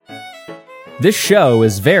This show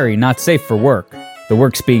is very not safe for work. The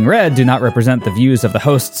works being read do not represent the views of the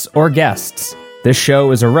hosts or guests. This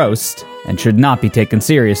show is a roast and should not be taken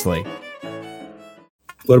seriously.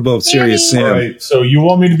 What about Serious Sam? All right, so you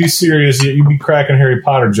want me to be serious, yet you be cracking Harry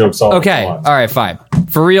Potter jokes all Okay, all right, fine.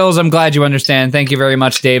 For reals, I'm glad you understand. Thank you very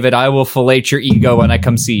much, David. I will fillet your ego when I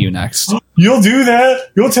come see you next. You'll do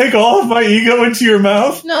that? You'll take all of my ego into your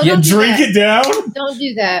mouth? No, you don't do drink that. it down? Don't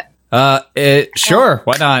do that. Sure,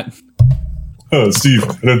 why not? Oh, Steve,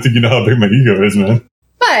 I don't think you know how big my ego is, man.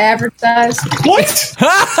 I advertise. What?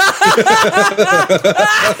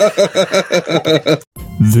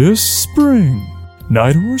 This spring,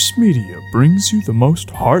 Night Horse Media brings you the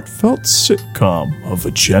most heartfelt sitcom of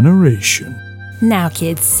a generation. Now,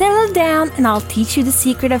 kids, settle down and I'll teach you the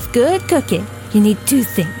secret of good cooking. You need 2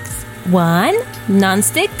 things. 1,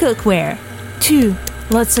 non-stick cookware. 2,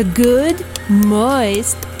 lots of good,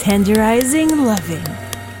 moist, tenderizing loving.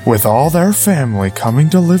 With all their family coming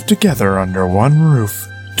to live together under one roof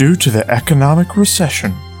due to the economic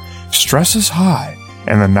recession, stress is high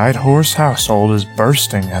and the Night Horse household is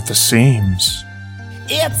bursting at the seams.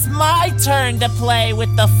 It's my turn to play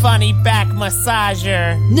with the funny back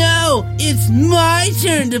massager. No, it's my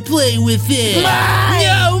turn to play with it. Mine!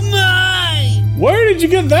 No, mine! Where did you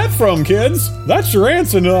get that from, kids? That's your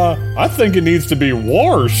answer, and I think it needs to be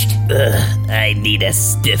washed. I need a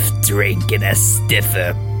stiff drink and a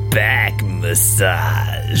stiffer back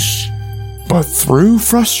massage. But through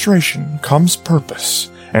frustration comes purpose,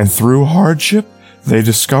 and through hardship, they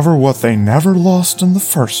discover what they never lost in the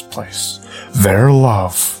first place, their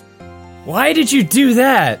love. Why did you do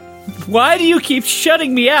that? Why do you keep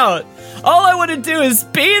shutting me out? All I want to do is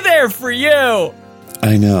be there for you!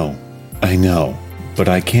 I know, but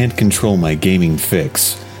I can't control my gaming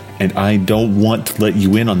fix, and I don't want to let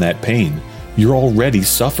you in on that pain. You're already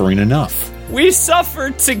suffering enough. We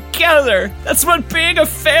suffer together! That's what being a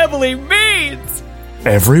family means!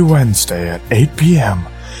 Every Wednesday at 8 p.m.,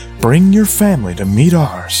 bring your family to meet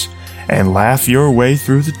ours and laugh your way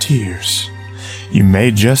through the tears. You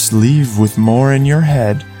may just leave with more in your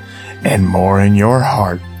head and more in your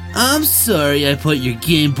heart. I'm sorry I put your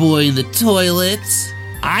Game Boy in the toilet.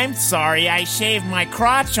 I'm sorry I shaved my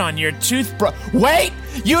crotch on your toothbrush. Wait!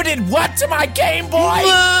 You did what to my Game Boy?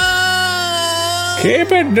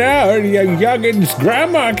 Keep it down, you youngins.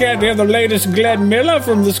 Grandma can't hear the latest Glenn Miller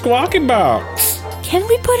from the Squawky Box. Can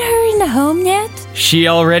we put her in the home yet? She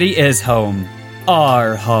already is home.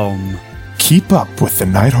 Our home. Keep up with the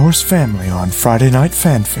Night Horse family on Friday Night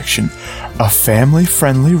Fanfiction, a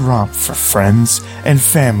family-friendly romp for friends and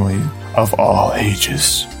family of all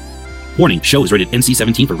ages. Warning, show is rated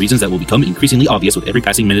NC-17 for reasons that will become increasingly obvious with every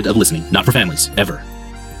passing minute of listening. Not for families, ever.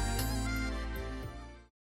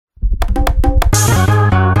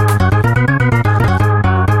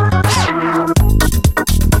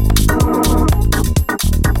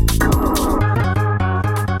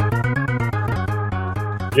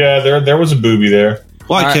 Yeah, there was a booby there.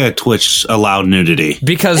 Why can't Twitch allow nudity?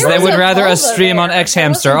 Because they would rather us stream on X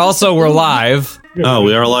Hamster. Also, we're live. Oh,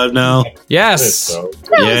 we are live now? Yes.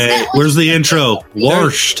 Yay. Where's the intro?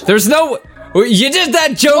 Warshed. There's no... You did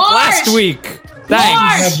that joke last week.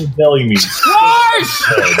 Thanks.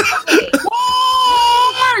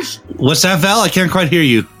 What's that, Val? I can't quite hear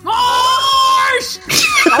you.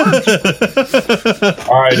 All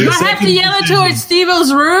right, do I have to yell it towards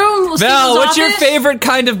Steve-O's room? Val, what's your favorite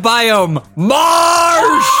kind of biome?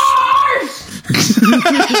 Marsh!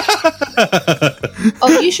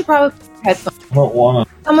 Oh, you should probably put your headphones. I don't wanna.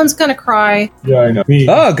 Someone's gonna cry. Yeah, I know.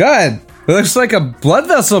 Oh, God. It looks like a blood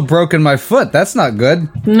vessel broke in my foot. That's not good.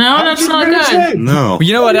 No, that's not good. No.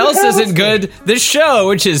 You know what else isn't good? This show,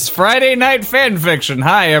 which is Friday Night Fanfiction.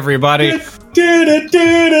 Hi, everybody.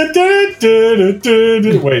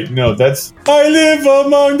 Wait, no, that's I live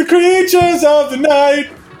among the creatures of the night.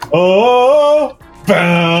 Oh,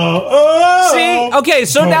 bow, oh. See? Okay,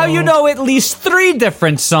 so now you know at least 3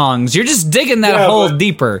 different songs. You're just digging that hole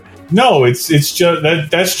deeper. No, it's just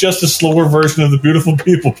that's just a slower version of the Beautiful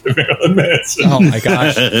People by Marilyn Manson. Oh my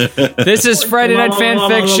gosh. This is Friday Night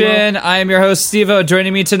Fanfiction. I am your host, Steve-O.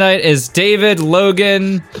 Joining me tonight is David,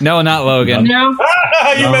 Logan. No, not Logan. No.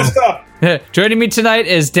 You messed up. Joining me tonight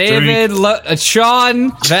is David,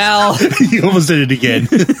 Sean, Val. You almost did it again.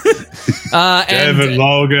 David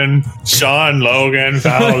Logan, Sean Logan,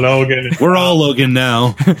 Val Logan. We're all Logan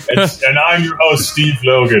now. And I'm your host, Steve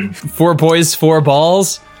Logan. 4 boys, 4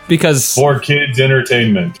 balls. Because 4 kids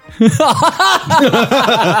entertainment.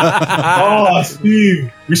 Oh,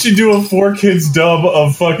 Steve, we should do a 4 kids dub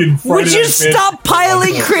of fucking Friday Would you stop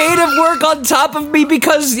piling creative work on top of me?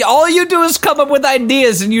 Because all you do is come up with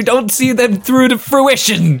ideas and you don't see them through to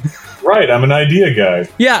fruition. Right, I'm an idea guy.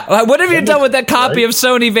 Yeah, what have you done with that copy of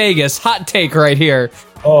Sony Vegas? Hot take right here.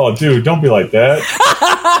 Oh, dude, don't be like that.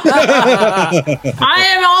 I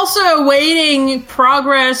am also awaiting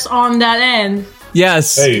progress on that end.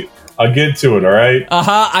 Yes. Hey, I'll get to it, all right?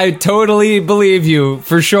 I totally believe you.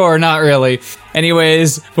 For sure, not really.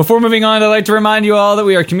 Anyways, before moving on, I'd like to remind you all that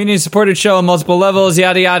we are a community-supported show on multiple levels,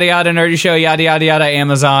 yada, yada, yada, nerdy show, yada, yada, yada,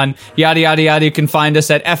 Amazon, yada, yada, yada. You can find us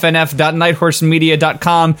at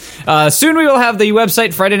fnf.nighthorsemedia.com. Soon we will have the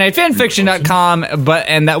website, FridayNightFanfiction.com,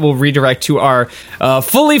 and that will redirect to our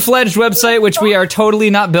fully fledged website, which we are totally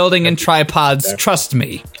not building in tripods, trust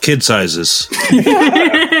me. Kid sizes.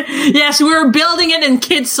 Yes, we're building it in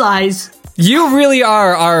kid size. You really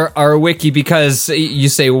are our wiki because you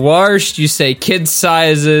say warshed, you say kid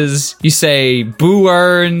sizes, you say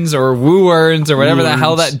boo-earns or woo-earns or whatever the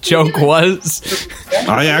hell that joke was.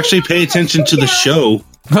 I actually pay attention to the show.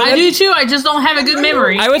 I do too, I just don't have a good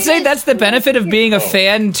memory. I would say that's the benefit of being a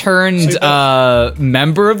fan turned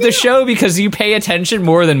member of the show because you pay attention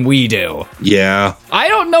more than we do. Yeah. I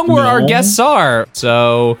don't know where our guests are,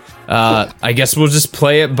 so I guess we'll just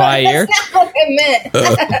play it by ear. That's not what I meant.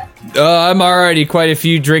 I'm already quite a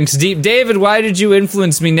few drinks deep. David, why did you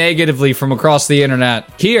influence me negatively from across the internet?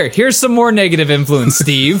 Here's some more negative influence,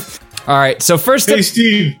 Steve. All right, so first Hey,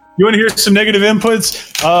 Steve, you want to hear some negative inputs?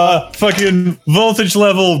 Fucking voltage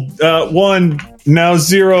level 1, now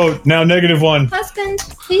 0, now -1. Husband,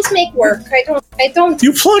 please make work. I don't.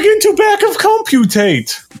 You plug into back of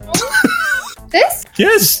computate. This?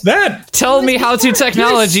 Yes, that. Tell me how to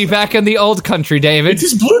technology back in the old country, David. It's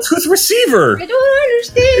his Bluetooth receiver. I don't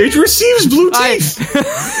understand. It receives Bluetooth.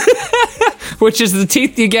 Which is the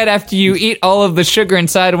teeth you get after you eat all of the sugar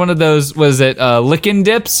inside one of those, was it lickin'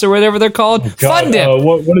 dips or whatever they're called? God, Fun Dip.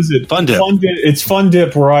 What is it? Fun Dip. It's Fun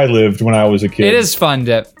Dip where I lived when I was a kid. It is Fun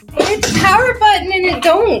Dip. It's power button and it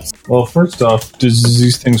don't. Well, first off, does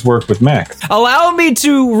these things work with Mac? Allow me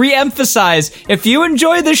to re-emphasize, if you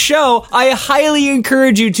enjoy the show, I highly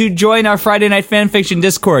encourage you to join our Friday Night Fanfiction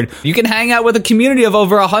Discord. You can hang out with a community of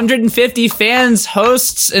over 150 fans,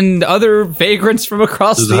 hosts, and other vagrants from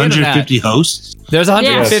across the internet. 150 hosts? There's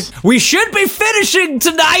 150. Yes. We should be finishing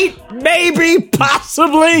tonight, maybe,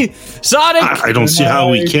 possibly. Sonic. I don't see how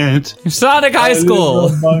we can't. Sonic High School.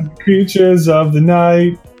 Among creatures of the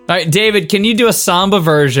night. All right, David, can you do a samba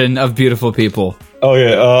version of Beautiful People? Oh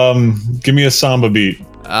yeah, give me a samba beat.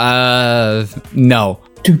 No.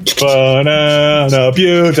 Banana,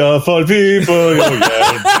 beautiful people, oh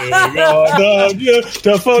yeah. The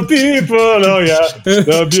beautiful people, oh yeah.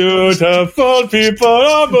 The beautiful people,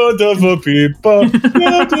 oh beautiful people.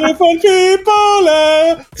 Beautiful people,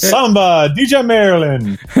 Samba, DJ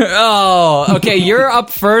Marilyn. Oh, okay, you're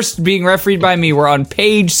up first, being refereed by me. We're on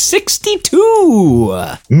page 62.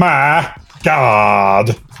 My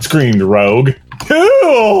God, screamed Rogue.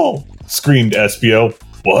 Cool, screamed Espio.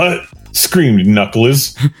 What? Screamed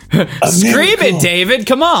Knuckles. Scream it, David,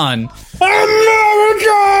 come on.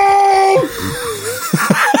 America!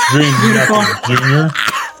 Screamed Knuckles Jr.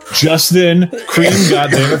 Just then, Cream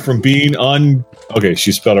got there from being okay,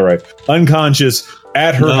 she spelled it right. Unconscious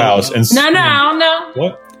at her house and No.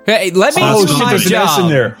 What? Hey, let me Oh do shit, my there's an S in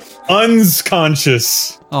job. there.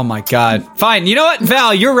 Unconscious. Oh my God. Fine, you know what?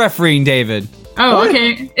 Val, you're refereeing David. Oh,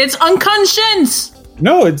 okay. It's unconscious.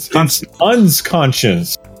 No, it's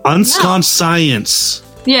unconscious. Unscon science.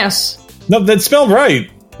 Yes. No, that's spelled right.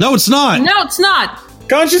 No, it's not. No, it's not.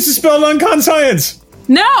 Conscious is spelled unconscience.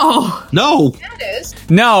 No. No. That is.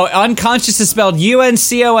 No, unconscious is spelled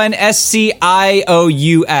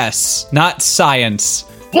UNCONSCIOUS, not science.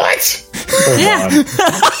 What? Yeah.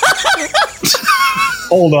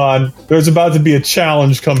 Hold on. There's about to be a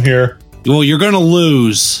challenge come here. Well, you're gonna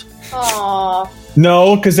lose. Aww.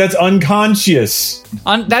 No, because that's unconscious.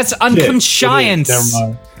 That's Shit, unconscience. it is. Never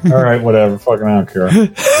mind. All right, whatever. Fucking, I don't care. All right,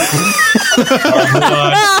 hold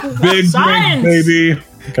on. Big Science. drink, baby.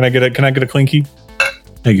 Can I get a clinky?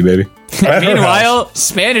 Thank you, baby. At her Meanwhile,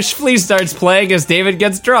 Spanish Flea starts playing as David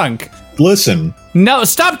gets drunk. house. Listen. No,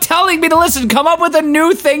 stop telling me to listen. Come up with a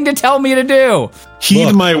new thing to tell me to do.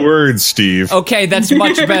 Heed my words, Steve. Okay, that's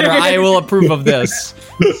much better. I will approve of this.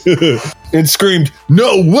 It screamed,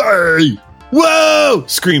 "No way! Whoa!"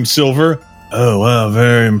 screamed Silver. "Oh, wow,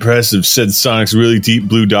 very impressive," said Sonic's really deep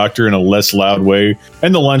blue doctor in a less loud way.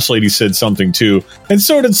 And the lunch lady said something too. And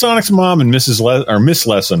so did Sonic's mom and Miss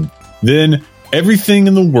Lesson. Then everything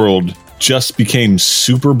in the world just became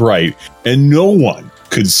super bright, and no one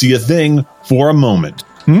could see a thing for a moment.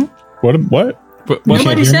 What?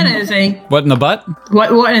 Nobody said anything. What in the butt?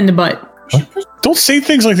 What in the butt? Don't say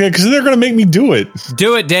things like that because they're going to make me do it.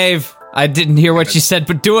 Do it, Dave. I didn't hear what you said,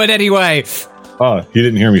 but do it anyway. Oh, you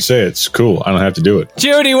didn't hear me say it. It's cool. I don't have to do it.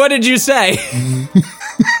 Judy, what did you say?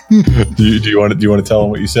 Do you want to tell him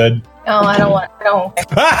what you said? No, I don't want. No.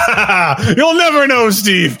 You'll never know,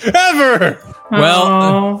 Steve. Ever.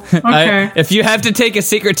 Well, okay. if you have to take a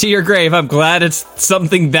secret to your grave, I'm glad it's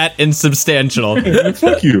something that insubstantial.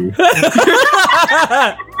 Fuck you.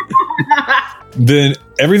 Then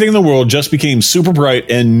everything in the world just became super bright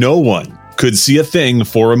and no one could see a thing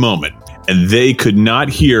for a moment. And they could not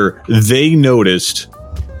hear. They noticed.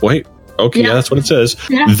 Wait. Okay, yeah, that's what it says.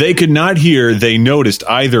 Yeah. They could not hear. They noticed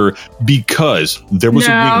either because there was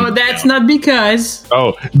a ringing. No, that's not because.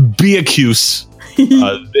 Oh, Beacuse.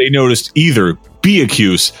 They noticed either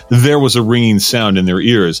Beacuse. There was a ringing sound in their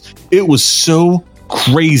ears. It was so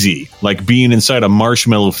crazy, like being inside a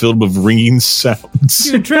marshmallow filled with ringing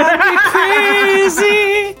sounds. You drive me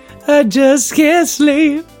crazy. I just can't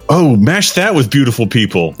sleep. Oh, mash that with beautiful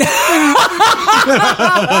people.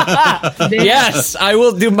 Yes, I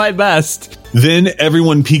will do my best. Then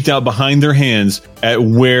everyone peeked out behind their hands at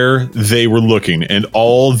where they were looking, and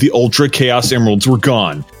all the Ultra Chaos Emeralds were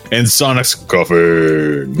gone. And Sonic's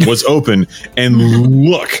coffin was open, and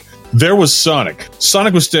look, there was Sonic.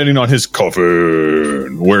 Sonic was standing on his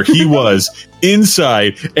coffin, where he was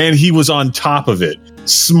inside, and he was on top of it,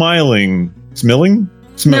 smiling. Smiling?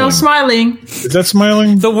 No, smiling. Is that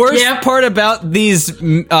smiling? The worst part about these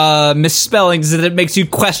misspellings is that it makes you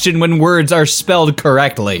question when words are spelled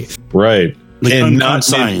correctly. Right. Like and not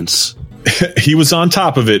science. He was on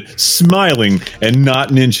top of it, smiling, and not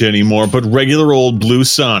Ninja anymore, but regular old blue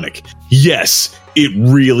Sonic. Yes, it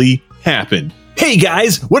really happened. Hey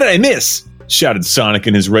guys, what did I miss? Shouted Sonic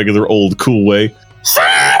in his regular old cool way.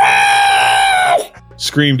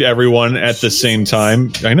 Screamed everyone at the same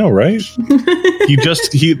time. I know, right?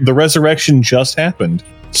 The resurrection just happened.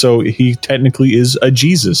 So he technically is a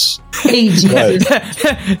Jesus. Hey, Jesus.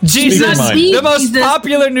 Jesus, the most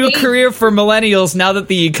popular new career for millennials now that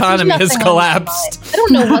the economy has collapsed. I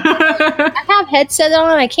don't know what. I have headset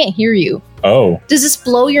on. I can't hear you. Oh. Does this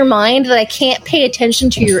blow your mind that I can't pay attention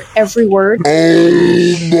to your every word?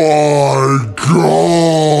 Oh my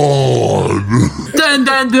god! Dun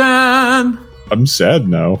dun dun! I'm sad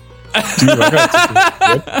now. Dude, I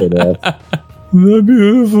got to take off. The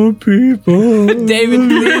beautiful people. David,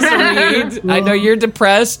 please read. I know you're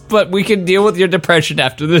depressed, but we can deal with your depression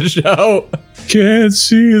after the show. Can't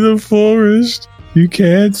see the forest. You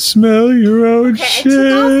can't smell your own shit.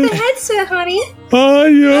 Took off the headset, honey.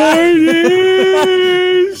 On your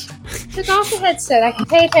knees. Took off the headset. I can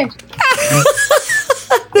pay attention.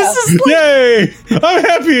 Yay! I'm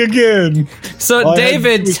happy again. So,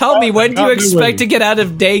 David, tell me, when do you expect to get out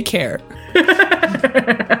of daycare?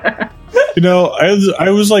 You know, I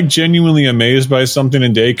was like genuinely amazed by something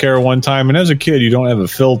in daycare one time, and as a kid, you don't have a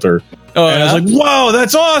filter. Oh, and I was like, "Whoa,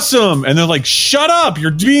 that's awesome!" And they're like, "Shut up!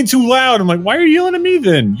 You're being too loud." I'm like, "Why are you yelling at me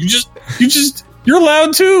then? You're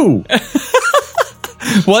loud too."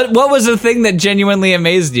 What was the thing that genuinely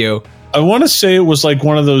amazed you? I want to say it was like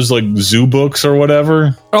one of those like zoo books or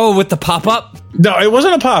whatever. Oh, with the pop-up? No, it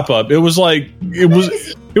wasn't a pop-up. It was like it was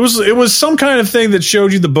some kind of thing that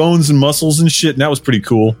showed you the bones and muscles and shit, and that was pretty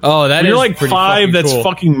cool. Oh, that when is you're like pretty 5. fucking That's cool.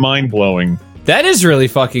 fucking mind blowing. That is really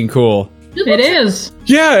fucking cool. It is.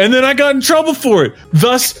 Yeah, and then I got in trouble for it,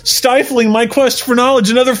 thus stifling my quest for knowledge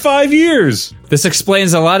another 5 years. This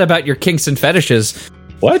explains a lot about your kinks and fetishes.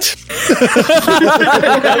 What? I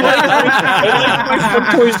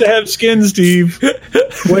like toys to have skin, Steve.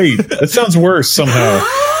 Wait, that sounds worse somehow.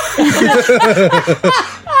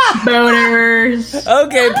 Boners.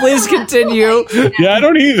 Okay, please continue. Yeah, I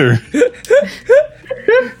don't either.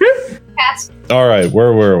 All right,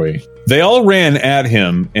 where were we? They all ran at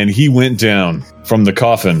him, and he went down from the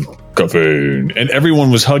coffin. And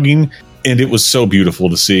everyone was hugging, and it was so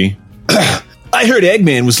beautiful to see. I heard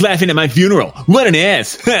Eggman was laughing at my funeral. What an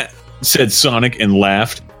ass, said Sonic and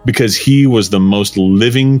laughed because he was the most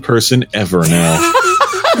living person ever now.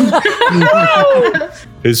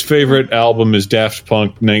 His favorite album is Daft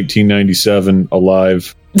Punk 1997,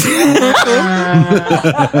 Alive.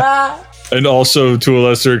 And also, to a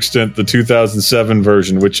lesser extent, the 2007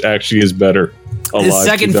 version, which actually is better. Alive, His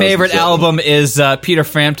second favorite album is Peter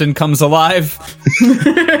Frampton Comes Alive.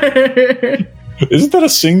 Isn't that a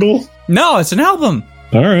single? No, it's an album.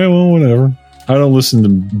 All right, well, whatever. I don't listen to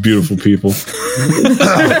beautiful people.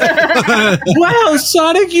 Wow,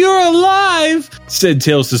 Sonic, you're alive, said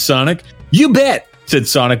Tails to Sonic. You bet, said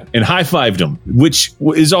Sonic, and high-fived him, which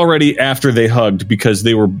is already after they hugged because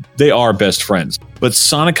they are best friends. But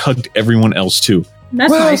Sonic hugged everyone else too.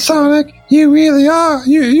 That's nice. Sonic, you really are.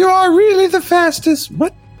 You are really the fastest.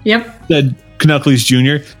 What? Yep. Said Knuckles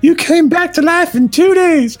Jr. You came back to life in 2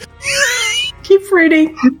 days. Keep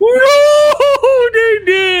reading. No, they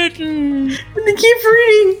didn't. Keep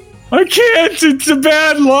reading. I can't. It's a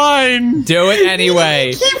bad line. Do it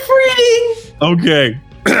anyway. Keep reading. Okay.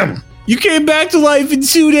 You came back to life in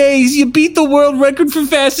 2 days. You beat the world record for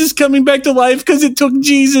fastest coming back to life because it took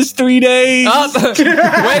Jesus 3 days. Oh, wait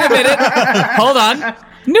a minute. Hold on.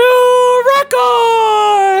 New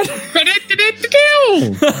record.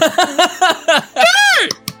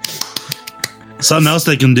 Something else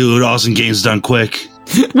they can do with Awesome Games Done Quick.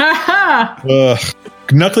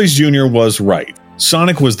 Knuckles Jr. was right.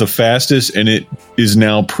 Sonic was the fastest, and it is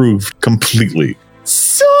now proved completely.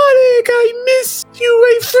 Sonic, I miss you.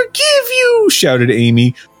 I forgive you, shouted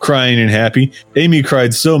Amy, crying and happy. Amy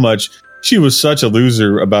cried so much, she was such a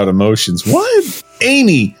loser about emotions. What?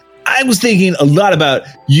 Amy, I was thinking a lot about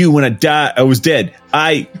you when I was dead.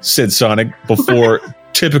 Said Sonic before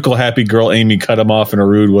typical happy girl Amy cut him off in a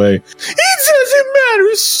rude way. It doesn't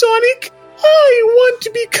matter, Sonic. I want to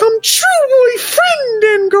become true boyfriend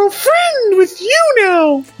and girlfriend with you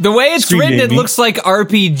now. The way it's Screamed written, Amy. it looks like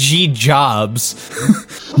RPG Jobs.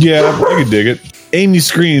 Yeah, I can dig it. Amy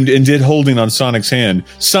screamed and did holding on Sonic's hand.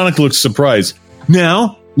 Sonic looked surprised.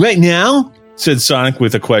 Now? Right now? Said Sonic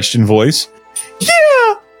with a question voice. Yeah,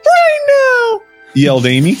 right now, yelled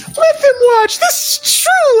Amy. Let them watch. This is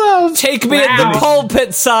true love. Take me at the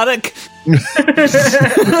pulpit, Sonic. Right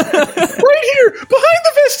here, behind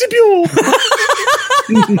the vestibule.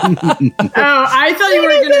 Oh, I thought you were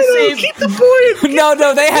going to say... Keep the boy.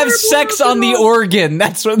 No, they have sex on the organ.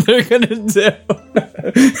 That's what they're going to do.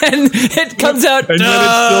 And it comes out... And then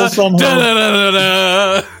it's still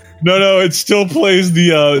somehow... No, it still plays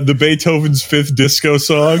the Beethoven's Fifth Disco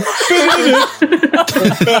song.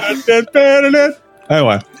 Anyway,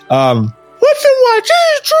 let's watch. This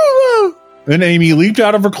is true love. Then Amy leaped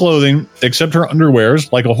out of her clothing, except her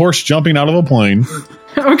underwears, like a horse jumping out of a plane.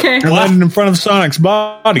 Okay. And landed in front of Sonic's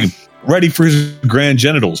body, ready for his grand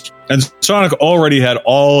genitals. And Sonic already had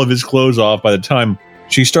all of his clothes off by the time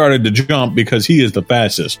she started to jump because he is the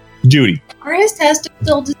fastest. Judy. Are his testicles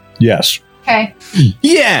still... Yes. Okay.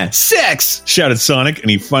 Yeah, sex! Shouted Sonic, and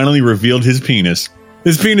he finally revealed his penis.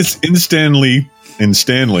 His penis in Stanley.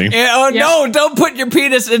 No, don't put your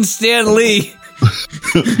penis in Stan Lee.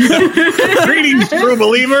 Greetings, true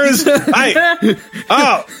believers.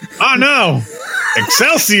 Oh no.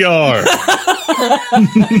 Excelsior.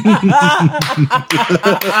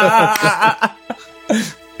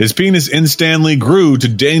 His penis in Stanley grew to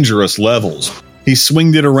dangerous levels. He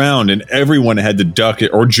swinged it around and everyone had to duck it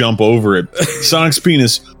or jump over it. Sonic's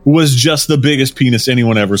penis was just the biggest penis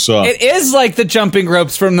anyone ever saw. It is like the jumping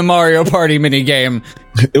ropes from the Mario Party minigame.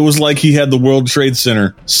 It was like he had the World Trade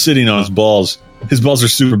Center sitting on his balls. His balls are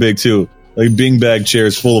super big too, like beanbag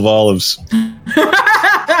chairs full of olives.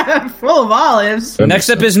 Full of olives. Next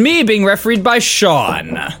up is me being refereed by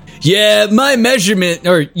Sean. Yes, my measurements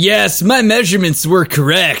were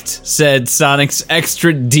correct, said Sonic's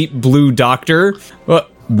extra deep blue doctor.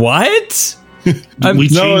 What? We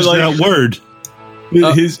changed that word.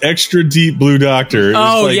 His extra deep blue doctor.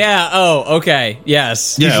 Okay.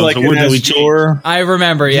 Yes. Yeah, like a word that we changed. I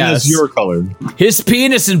remember, yes. Your color. His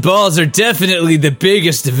penis and balls are definitely the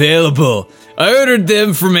biggest available. I ordered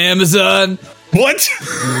them from Amazon. What?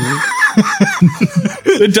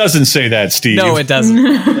 It doesn't say that, Steve. No, it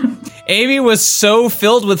doesn't. Amy was so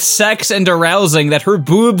filled with sex and arousing that her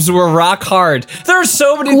boobs were rock hard. There are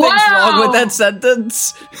so many things wrong with that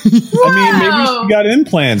sentence. I mean, maybe she got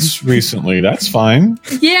implants recently. That's fine.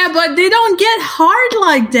 Yeah, but they don't get hard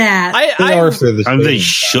like that. They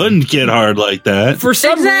shouldn't get hard like that. For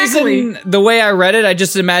some reason, the way I read it, I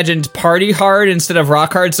just imagined party hard instead of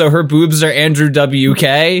rock hard, so her boobs are Andrew WK.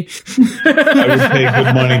 I would pay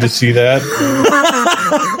good money to see that.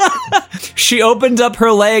 She opened up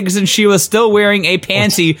her legs and she was still wearing a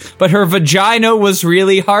panty, but her vagina was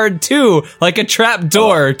really hard too, like a trap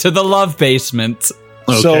door to the love basement.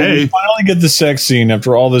 Okay. So we finally get the sex scene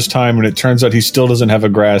after all this time, and it turns out he still doesn't have a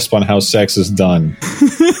grasp on how sex is done.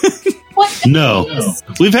 No.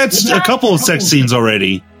 We've had a couple of sex scenes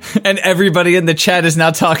already. And everybody in the chat is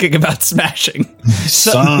now talking about smashing.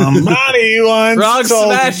 Somebody once Wrong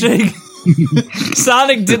told smashing.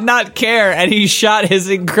 Sonic did not care, and he shot his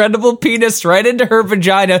incredible penis right into her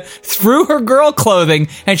vagina through her girl clothing,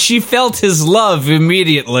 and she felt his love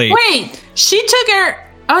immediately. Wait, she took her...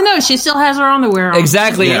 Oh no, she still has her underwear on.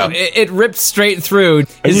 Exactly. Yeah. It ripped straight through.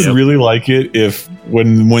 I would really like it if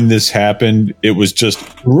when this happened, it was just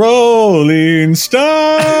Rolling Stone.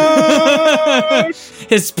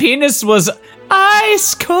 His penis was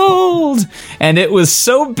ice cold, and it was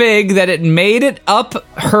so big that it made it up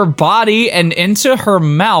her body and into her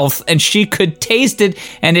mouth, and she could taste it,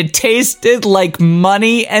 and it tasted like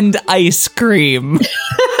money and ice cream.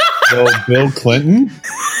 Bill Clinton?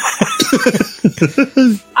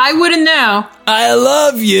 I wouldn't know. I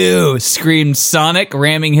love you, screamed Sonic,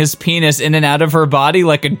 ramming his penis in and out of her body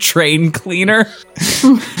like a train cleaner.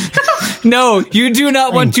 No, you do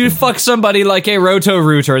not want to fuck somebody like a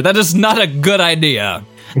Roto-Rooter. That is not a good idea.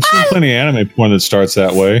 I've seen plenty of anime porn that starts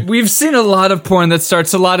that way. We've seen a lot of porn that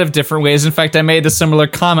starts a lot of different ways. In fact, I made a similar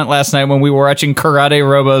comment last night when we were watching Karate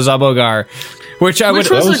Robo Zabogar, which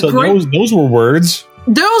those were words.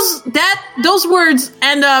 Those words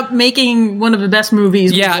end up making one of the best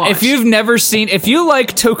movies. Yeah, if you've never seen, if you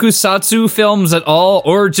like tokusatsu films at all,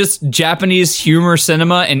 or just Japanese humor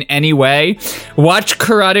cinema in any way, watch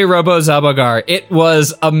Karate Robo Zabogar. It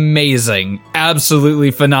was amazing. Absolutely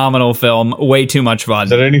phenomenal film. Way too much fun. Is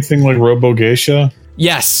that anything like Robo Geisha?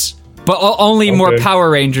 Yes, but only more Power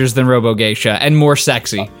Rangers than Robo Geisha, and more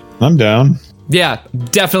sexy. I'm down. Yeah,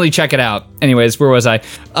 definitely check it out. Anyways, where was I?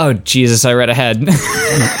 Oh, Jesus, I read ahead. No!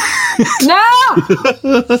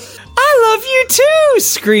 I love you too,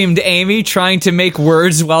 screamed Amy, trying to make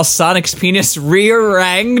words while Sonic's penis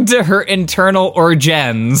rearranged her internal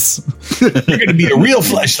organs. You're gonna be a real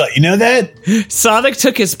fleshlight, you know that? Sonic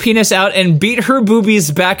took his penis out and beat her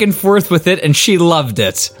boobies back and forth with it, and she loved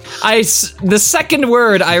it. The second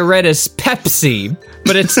word I read is Pepsi,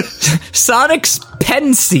 but it's Sonic's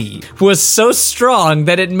Pensy was so strong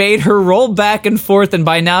that it made her roll back and forth, and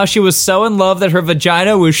by now she was so in love that her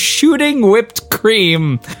vagina was shooting whipped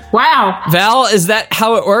cream. Wow. Val, is that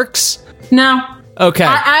how it works? No. Okay.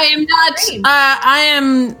 I am not.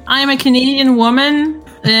 I am a Canadian woman,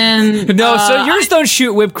 and so yours don't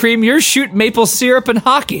shoot whipped cream. Yours shoot maple syrup and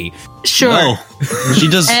hockey. Sure. No, she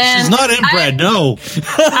does. She's not inbred. No.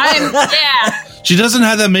 She doesn't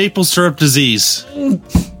have that maple syrup disease.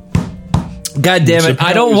 God damn it.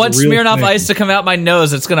 I don't want Smirnoff Ice to come out my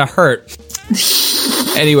nose. It's going to hurt.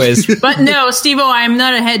 Anyways. But no, Steve-O, I am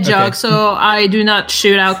not a hedgehog, so I do not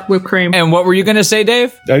shoot out whipped cream. And what were you going to say,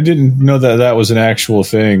 Dave? I didn't know that was an actual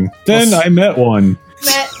thing. Then I met one.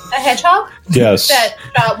 Met a hedgehog? Yes. That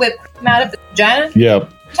shot whipped cream out of the vagina? Yep.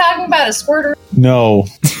 You're talking about a squirter? No.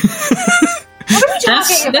 What are we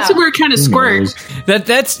talking about? That's a weird kind of squirt.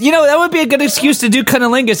 That's that would be a good excuse to do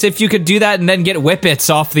cunnilingus if you could do that and then get whippets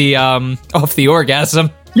off the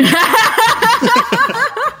orgasm.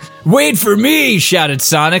 Wait for me, shouted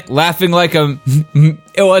Sonic, laughing like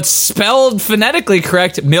it's spelled phonetically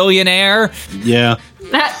correct, millionaire. Yeah.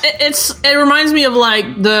 It reminds me of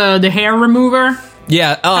like the hair remover.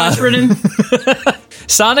 Yeah,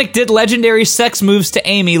 Sonic did legendary sex moves to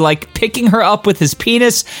Amy, like picking her up with his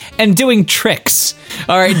penis and doing tricks.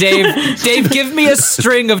 All right, Dave. Dave, give me a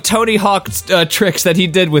string of Tony Hawk tricks that he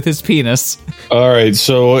did with his penis. All right,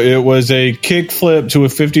 so it was a kickflip to a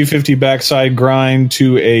 50-50 backside grind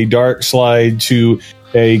to a dark slide to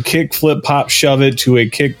a kickflip pop shove it to a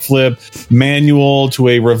kickflip manual to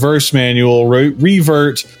a reverse manual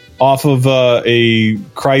revert off of a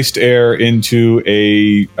Christ Air into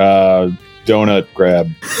a donut grab.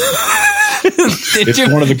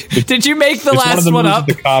 Did you make the last one up?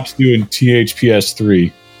 The cops do in THPS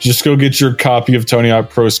 3. Just go get your copy of Tony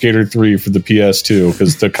Hawk Pro Skater 3 for the PS2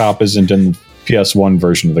 because the cop isn't in the PS1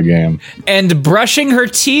 version of the game. And brushing her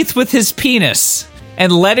teeth with his penis.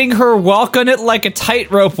 And letting her walk on it like a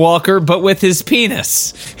tightrope walker, but with his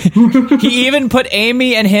penis. He even put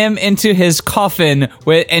Amy and him into his coffin,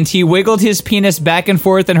 and he wiggled his penis back and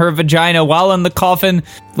forth in her vagina while in the coffin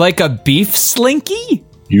like a beef slinky.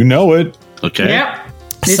 You know it. Okay. Yep.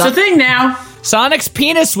 It's a thing now. Sonic's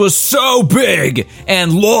penis was so big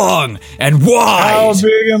and long and wide. How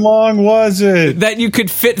big and long was it? That you could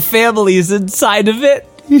fit families inside of it.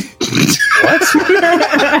 What?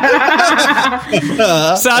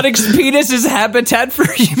 Sonic's penis is habitat for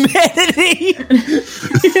humanity.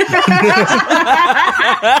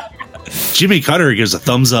 Jimmy Cutter gives a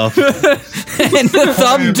thumbs up. And the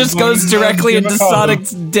thumb just goes directly into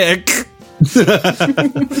Sonic's dick.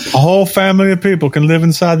 A whole family of people can live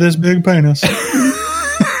inside this big penis.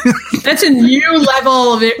 That's a new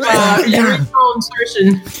level of urethral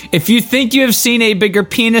insertion. If you think you have seen a bigger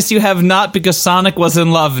penis, you have not, because Sonic was in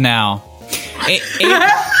love now.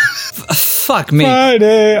 Fuck me.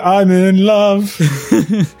 Friday, I'm in love.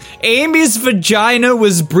 Amy's vagina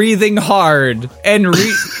was breathing hard and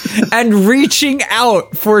reaching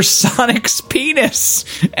out for Sonic's penis.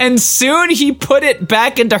 And soon he put it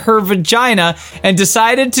back into her vagina and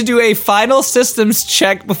decided to do a final systems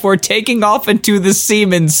check before taking off into the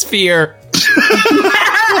semen sphere.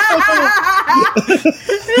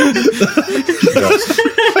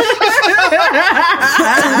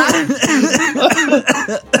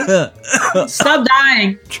 Stop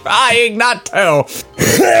dying. Trying not to.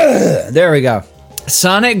 There we go.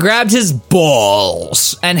 Sonic grabbed his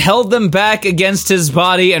balls and held them back against his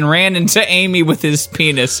body and ran into Amy with his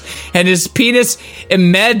penis. And his penis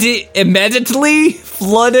immediately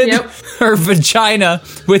flooded her vagina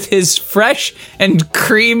with his fresh and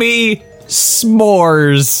creamy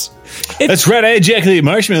s'mores. That's right, I ejaculate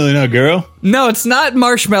marshmallow now, girl. No, it's not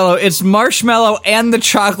marshmallow. It's marshmallow and the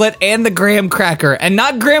chocolate and the graham cracker. And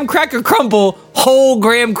not graham cracker crumble, whole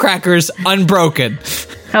graham crackers unbroken.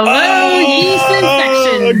 Hello, yeast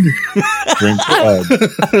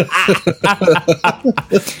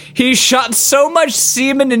infection. He shot so much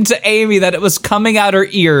semen into Amy that it was coming out her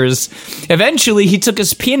ears. Eventually, he took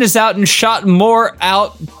his penis out and shot more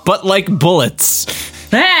out, but like bullets.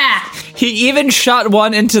 He even shot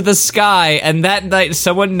one into the sky, and that night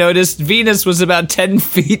someone noticed Venus was about 10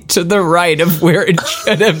 feet to the right of where it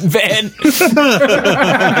should have been.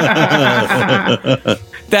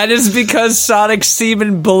 That is because Sonic's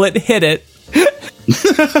semen bullet hit it.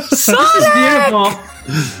 Sonic! Beautiful.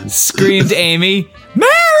 Screamed Amy.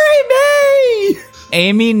 Marry me!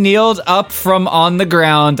 Amy kneeled up from on the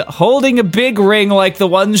ground, holding a big ring like the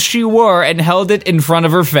ones she wore, and held it in front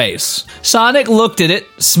of her face. Sonic looked at it,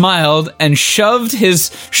 smiled, and shoved his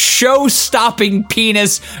show-stopping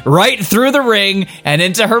penis right through the ring and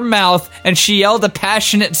into her mouth, and she yelled a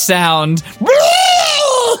passionate sound.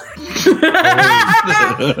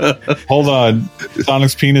 Hold on.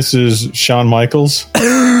 Sonic's penis is Shawn Michaels?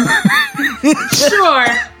 Sure.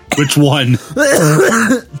 Which one?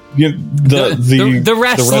 The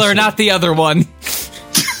wrestler, not the other one.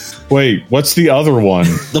 Wait, what's the other one?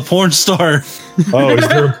 The porn star. Oh, is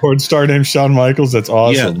there a porn star named Shawn Michaels? That's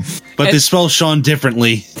awesome. Yeah, but they spell Shawn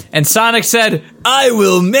differently. And Sonic said, I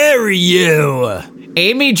will marry you.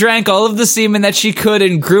 Amy drank all of the semen that she could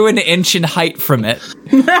and grew an inch in height from it.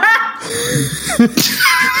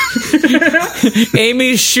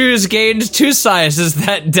 Amy's shoes gained 2 sizes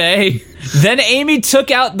that day. Then Amy took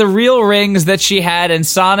out the real rings that she had, and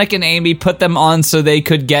Sonic and Amy put them on so they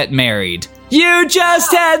could get married. You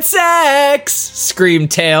just had sex,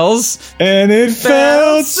 screamed Tails. And it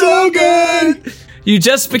felt so good. You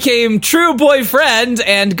just became true boyfriend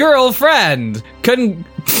and girlfriend. Come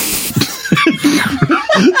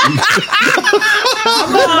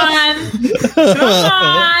on.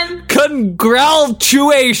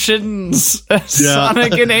 Congratulations,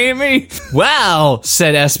 Sonic and Amy. Wow,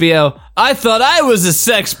 said Espio. I thought I was a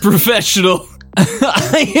sex professional.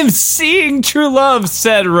 I am seeing true love,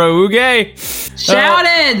 said Rouge.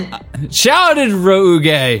 Shouted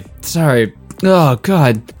Rouge. Sorry. Oh,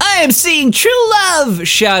 God. I am seeing true love,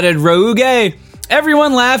 shouted Rouge.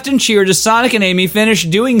 Everyone laughed and cheered as Sonic and Amy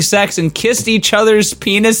finished doing sex and kissed each other's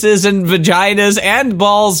penises and vaginas and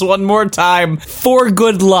balls one more time for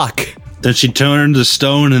good luck. Then she turned to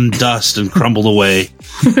stone and dust and crumbled away.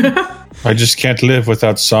 I just can't live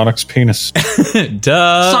without Sonic's penis.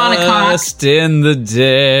 Dust in the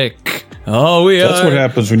dick. Oh, That's what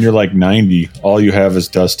happens when you're like 90. All you have is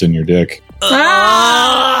dust in your dick.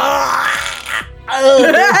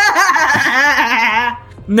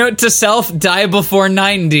 Note to self, die before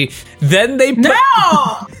 90. Then they put...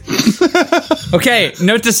 No! Okay,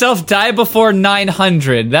 note to self, die before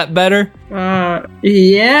 900. That better?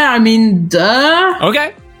 Yeah, I mean, duh.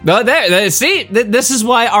 Okay. Well, see, this is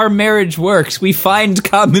why our marriage works. We find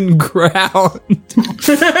common ground.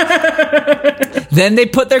 Then they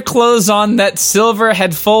put their clothes on that Silver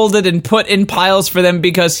had folded and put in piles for them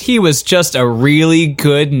because he was just a really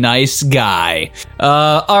good, nice guy.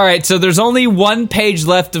 All right, so there's only 1 page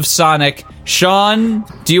left of Sonic. Sean,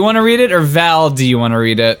 do you want to read it, or Val, do you want to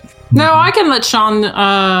read it? No, I can let Sean,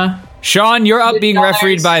 Sean, you're up being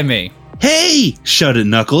refereed by me. Hey, shouted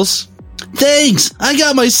Knuckles. Thanks, I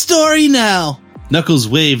got my story now. Knuckles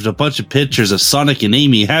waved a bunch of pictures of Sonic and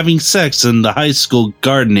Amy having sex in the high school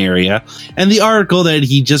garden area, and the article that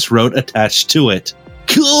he just wrote attached to it.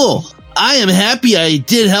 Cool! I am happy I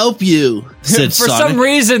did help you, said For Sonic. some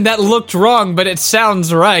reason that looked wrong, but it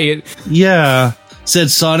sounds right. Yeah,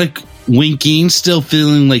 said Sonic, winking, still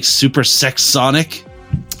feeling like Super Sex Sonic.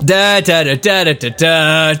 Da da da da da da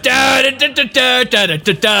da da da da da da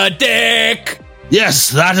da da dick. Yes,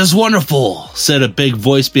 that is wonderful, said a big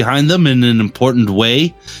voice behind them in an important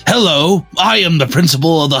way. Hello, I am the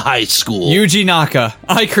principal of the high school. Yuji Naka,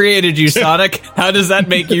 I created you, Sonic. How does that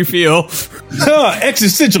make you feel? Oh,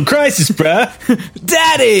 existential crisis, bruh.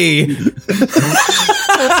 Daddy!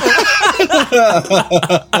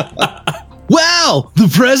 Wow, the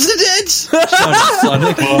president?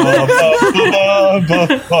 Sonic.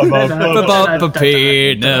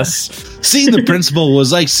 Penis. Seeing the principal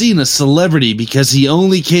was like seeing a celebrity because he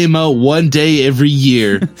only came out one day every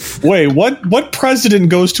year. Wait, what president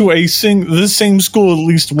goes to the same school at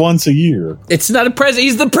least once a year? It's not a president.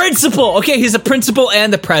 He's the principal. Okay, he's the principal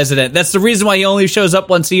and the president. That's the reason why he only shows up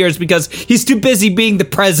once a year is because he's too busy being the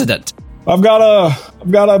president. I've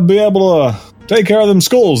gotta be able to take care of them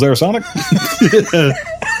schools there, Sonic.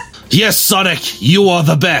 Yes, Sonic, you are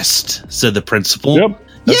the best, said the principal. Yep.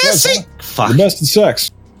 Yes, right, fuck. The best in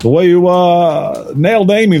sex. The way you nailed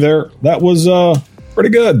Amy there, that was pretty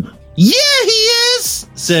good. Yeah, he is,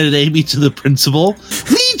 said Amy to the principal.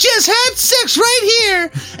 We just had sex right here,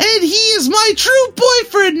 and he is my true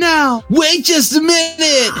boyfriend now. Wait just a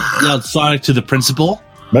minute, yelled Sonic to the principal.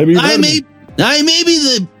 Maybe I may be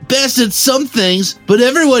the best at some things, but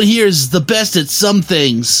everyone here is the best at some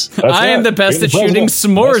things. I am the best at shooting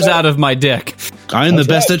s'mores out of my dick. I am the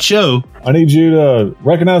best at show. I need you to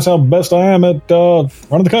recognize how best I am at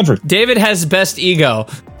running the country. David has best ego.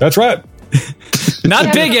 That's right.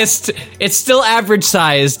 Not biggest. It's still average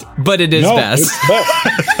sized, but it is best.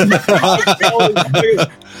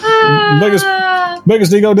 It's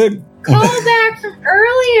biggest ego dick. Call back from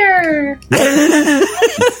earlier.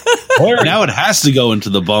 Now it has to go into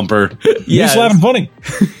the bumper. He's laughing funny.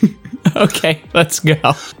 Okay, let's go.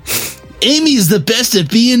 Amy is the best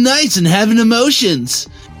at being nice and having emotions.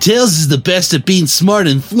 Tails is the best at being smart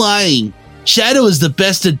and flying. Shadow is the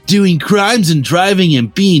best at doing crimes and driving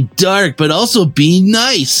and being dark, but also being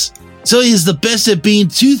nice. So he is the best at being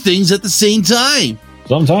two things at the same time.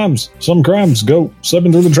 Sometimes some crimes go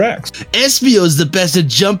slipping through the tracks. Espio is the best at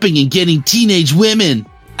jumping and getting teenage women.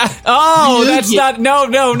 Oh, that's not. No.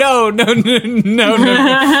 At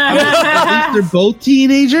least they're both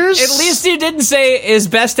teenagers? At least you didn't say is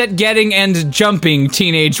best at getting and jumping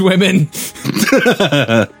teenage women.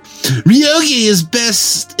 Ryogi is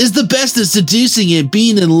the best at seducing and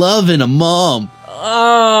being in love and a mom.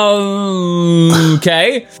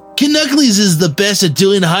 Okay. Knuckles is the best at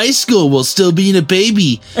doing high school while still being a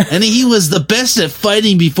baby, and he was the best at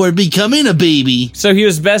fighting before becoming a baby. So he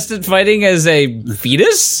was best at fighting as a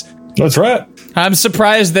fetus? That's right. I'm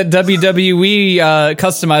surprised that WWE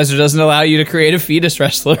Customizer doesn't allow you to create a fetus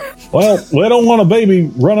wrestler. Well, they don't want a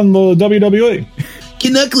baby running the WWE.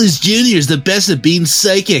 Knuckles Jr. is the best at being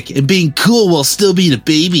psychic and being cool while still being a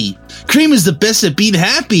baby. Cream is the best at being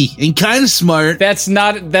happy and kind of smart. That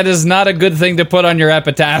is not a good thing to put on your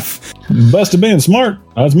epitaph. Best at being smart.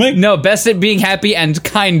 That's me. No, best at being happy and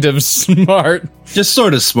kind of smart. Just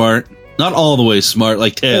sort of smart. Not all the way smart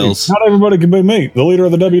like Tails. Not everybody can be me, the leader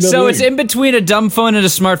of the WWE. So it's in between a dumb phone and a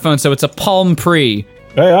smartphone, so it's a Palm Pre.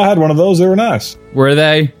 Hey, I had one of those. They were nice. Were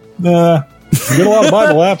they? Nah. You get a lot of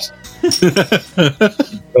Bible apps.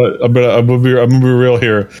 I'm gonna be real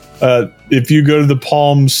here. If you go to the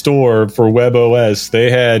Palm store for WebOS, they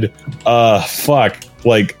had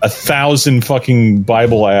like 1,000 fucking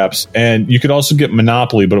Bible apps, and you could also get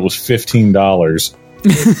Monopoly, but it was $15.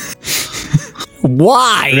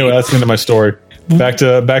 Why? Anyway, that's the end of my story. Back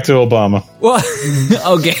to Obama. Well,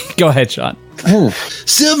 okay, go ahead, Sean.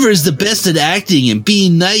 Silver is the best at acting and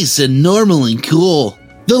being nice and normal and cool.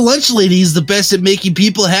 The lunch lady is the best at making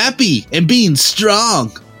people happy and being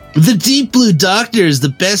strong. The deep blue doctor is the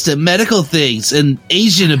best at medical things and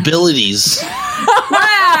Asian abilities.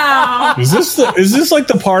 Wow! Is this like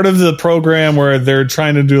the part of the program where they're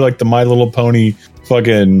trying to do like the My Little Pony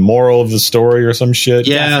fucking moral of the story or some shit?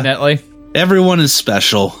 Yeah, definitely. Everyone is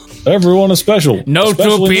special. Everyone is special. No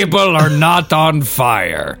Especially two people are not on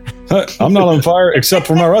fire. I'm not on fire except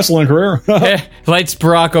for my wrestling career. Lights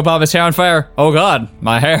Barack Obama's hair on fire. Oh God,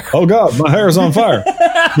 my hair. Oh God, my hair is on fire.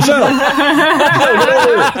 Michelle.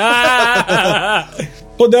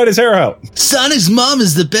 Put Daddy's hair out. Sonic's mom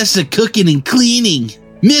is the best at cooking and cleaning.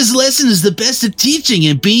 Ms. Lesson is the best at teaching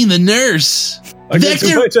and being the nurse. I get 2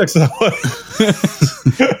 paychecks that way.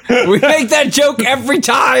 We make that joke every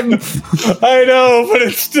time. I know, but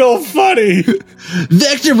it's still funny.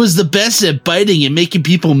 Vector was the best at biting and making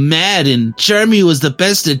people mad, and Charmy was the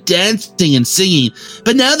best at dancing and singing,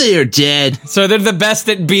 but now they are dead. So they're the best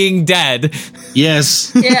at being dead.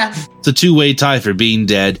 Yes. Yeah. It's a two-way tie for being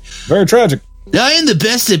dead. Very tragic. I am the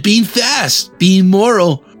best at being fast, being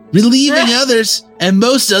moral, relieving others, and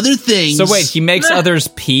most other things. So wait, he makes others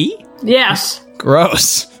pee? Yes.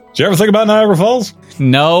 Gross. Did you ever think about Niagara Falls?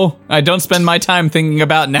 No, I don't spend my time thinking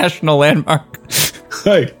about national landmark.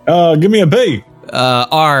 Hey, give me a B.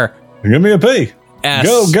 R. Give me a P.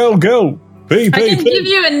 S. Go. P, I can give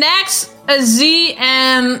you an X, a Z,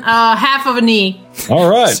 and half of an E. All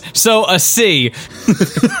right. So a C.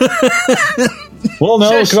 Well,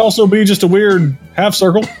 no, it could also be just a weird half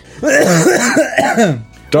circle.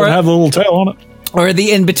 Don't have the little tail on it. Or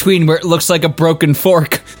the in-between where it looks like a broken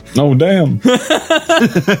fork. Oh, damn.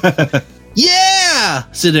 Yeah!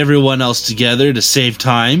 Said everyone else together to save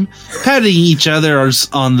time, patting each other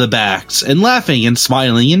on the backs and laughing and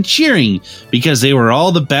smiling and cheering because they were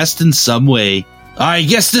all the best in some way. I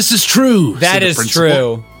guess this is true. That is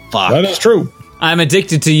true. Fuck. That is true. I'm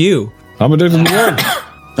addicted to you. I'm addicted to you.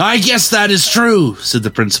 I guess that is true, said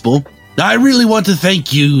the principal. I really want to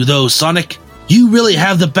thank you, though, Sonic. You really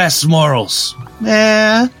have the best morals.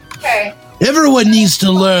 Okay. Everyone needs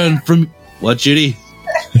to learn from... What, Judy?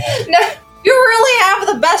 No, you really have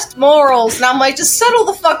the best morals. And I'm like, just settle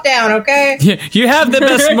the fuck down, okay? You have the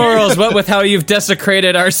best morals, what with how you've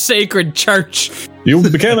desecrated our sacred church. You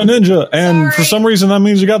became a ninja, and for some reason that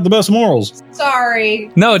means you got the best morals. Sorry.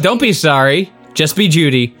 No, don't be sorry. Just be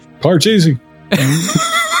Judy. Parcheesi.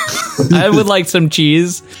 I would like some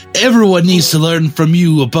cheese. Everyone needs to learn from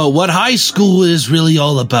you about what high school is really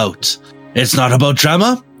all about. It's not about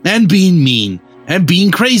drama and being mean and being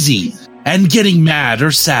crazy and getting mad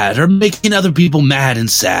or sad or making other people mad and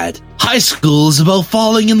sad. High school is about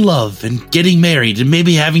falling in love and getting married and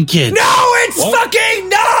maybe having kids. No, it's fucking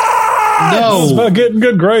no! No. It's about getting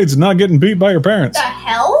good grades and not getting beat by your parents. The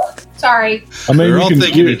hell? Sorry. I mean, We're all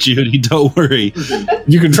thinking it, Judy. Don't worry.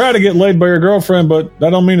 You can try to get laid by your girlfriend, but that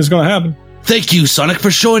don't mean it's going to happen. Thank you, Sonic, for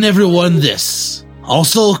showing everyone this.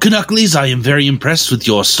 Also, Knuckles, I am very impressed with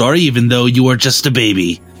your story, even though you are just a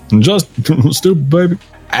baby. Just stupid baby.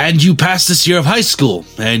 And you passed this year of high school,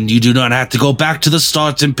 and you do not have to go back to the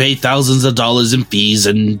start and pay thousands of dollars in fees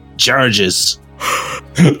and charges.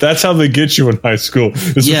 That's how they get you in high school,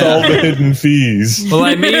 is with all the hidden fees. Well,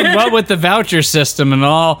 I mean, what with the voucher system and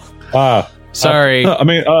all? Sorry.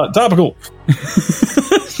 Topical.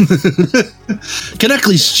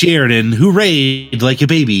 Knuckles cheered and hoorayed like a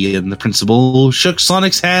baby, and the principal shook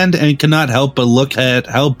Sonic's hand and could not help but look at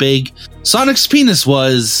how big Sonic's penis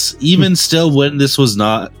was, even still when this was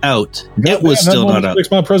not out. It was still not out.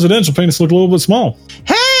 Makes my presidential penis look a little bit small.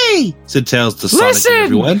 Hey! Said Tails to Sonic and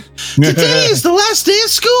everyone. Today is the last day of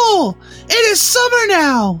school! It is summer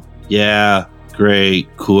now! Yeah, great,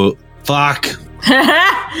 cool. Fuck.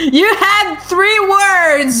 You had 3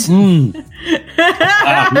 words!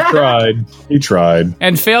 He tried.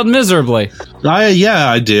 And failed miserably.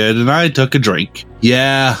 I did, and I took a drink.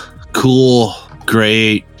 Yeah, cool,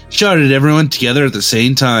 great. Shouted everyone together at the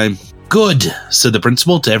same time. Good, said the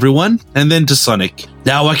principal to everyone, and then to Sonic.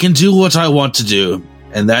 Now I can do what I want to do,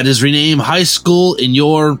 and that is rename high school in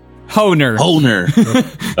your... Honer.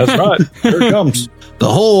 That's right. Here it comes. The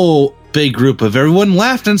whole big group of everyone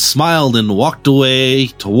laughed and smiled and walked away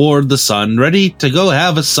toward the sun, ready to go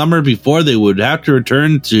have a summer before they would have to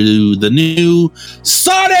return to the new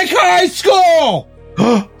Sonic High School!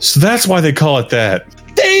 So that's why they call it that.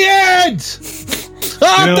 The end!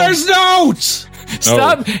 There's notes!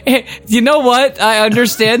 Stop. Hey, you know what? I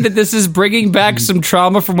understand that this is bringing back some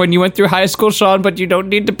trauma from when you went through high school, Sean, but you don't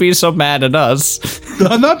need to be so mad at us.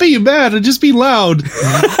 I'm not being mad. I'm just being loud.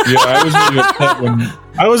 Yeah,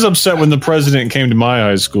 I was upset when the president came to my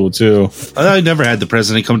high school, too. I never had the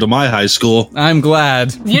president come to my high school. I'm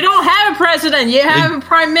glad. You don't have a president. You have a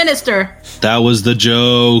prime minister. That was the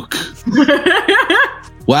joke.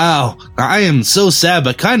 Wow, I am so sad,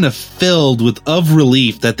 but kind of filled of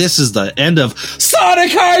relief that this is the end of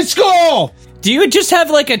Sonic High School! Do you just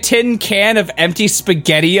have like a tin can of empty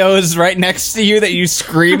SpaghettiOs right next to you that you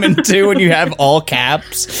scream into when you have all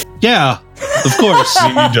caps? Yeah, of course.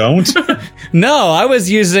 You don't? No, I was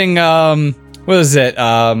using, what was it?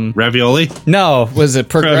 Ravioli? No, was it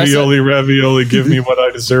Progressive? Ravioli, give me what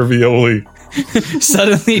I deserve, Violi.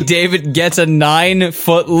 Suddenly, David gets a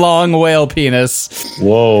 9-foot-long whale penis.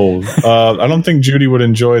 Whoa! I don't think Judy would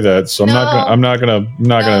enjoy that, so I'm not gonna.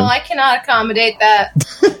 No, I cannot accommodate that.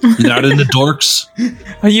 Not in the dorks.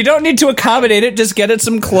 You don't need to accommodate it. Just get it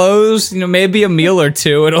some clothes. Maybe a meal or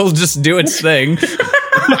two. It'll just do its thing.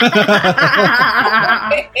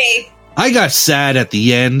 I got sad at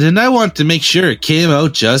the end, and I want to make sure it came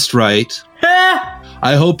out just right.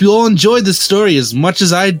 I hope you all enjoyed the story as much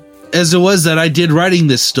as it was that I did writing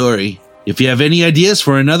this story. If you have any ideas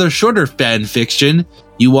for another shorter fan fiction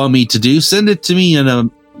you want me to do, send it to me in a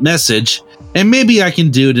message, and maybe I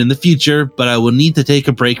can do it in the future, but I will need to take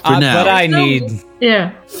a break for now. But I need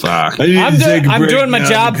Yeah. Fuck. I'm doing my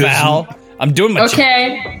job, Val. I'm doing my job.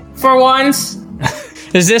 Okay, for once.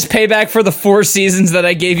 Is this payback for the 4 seasons that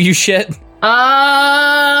I gave you shit? Just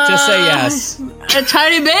say yes. A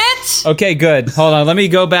tiny bit? Okay, good. Hold on. Let me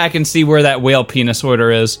go back and see where that whale penis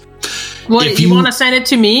order is. What, you want to send it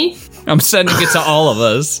to me? I'm sending it to all of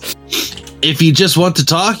us. If you just want to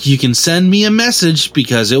talk, you can send me a message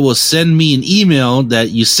because it will send me an email that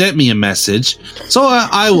you sent me a message. So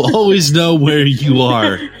I will always know where you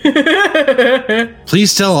are.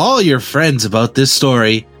 Please tell all your friends about this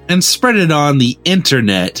story and spread it on the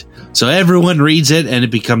internet so everyone reads it and it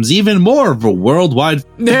becomes even more of a worldwide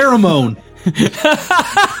pheromone.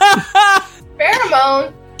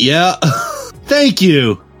 Pheromone? Yeah. Thank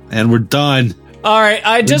you. And we're done. All right.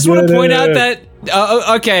 I just want to point out that,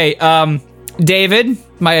 David,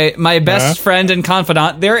 my best friend and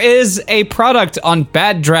confidant, there is a product on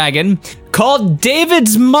Bad Dragon called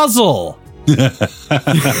David's Muzzle. Okay.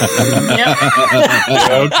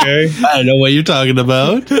 I know what you're talking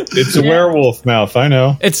about. It's a werewolf mouth, I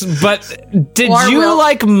know. Did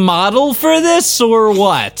you model for this or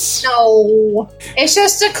what? No. It's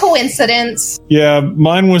just a coincidence. Yeah,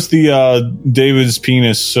 mine was the David's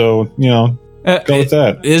penis, so, go with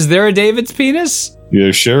that. Is there a David's penis?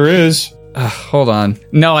 Yeah, sure is. Hold on.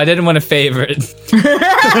 No, I didn't want to favorite. Too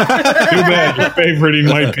bad you're favoriting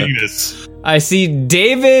my penis. I see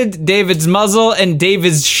David's muzzle, and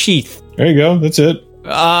David's sheath. There you go. That's it.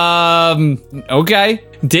 Okay.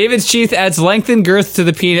 David's sheath adds length and girth to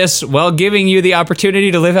the penis while giving you the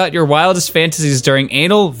opportunity to live out your wildest fantasies during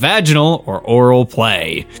anal, vaginal, or oral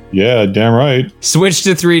play. Yeah, damn right. Switch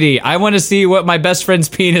to 3D. I want to see what my best friend's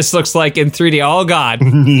penis looks like in 3D. Oh, God.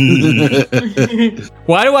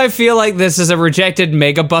 Why do I feel like this is a rejected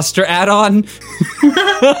Mega Buster add-on?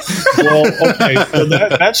 Well, okay. So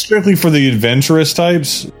that's strictly for the adventurous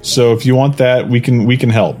types. So if you want that, we can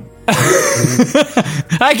help.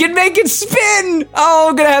 I can make it spin! Oh,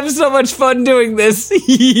 I'm gonna have so much fun doing this.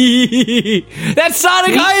 That's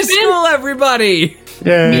Sonic High School, everybody!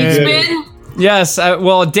 Meat spin? Yes,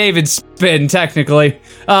 David spin, technically.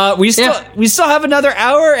 We still have another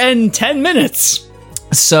hour and 10 minutes.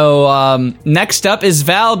 So, next up is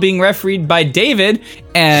Val being refereed by David,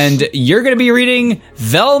 and you're gonna be reading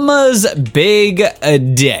Velma's Big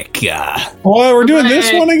Dick. Oh, we're doing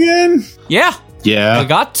this one again? Yeah. Yeah. I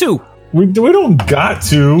got to. We don't got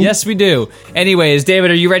to. Yes, we do. Anyways, David,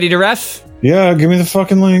 are you ready to ref? Yeah, give me the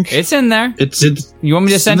fucking link. It's in there. It's You want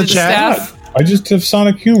me to send it to staff? I just have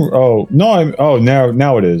Sonic Humor. Oh, no,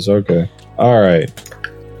 now it is. Okay. All right.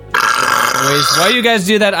 Anyways, while you guys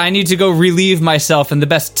do that, I need to go relieve myself in the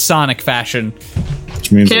best Sonic fashion.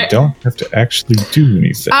 Which means I don't have to actually do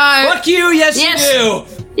anything. Fuck you, yes you do!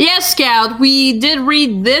 Yes, Scout, we did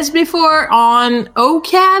read this before on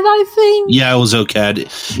OCAD, I think? Yeah, it was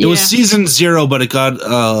OCAD. It was season 0, but it got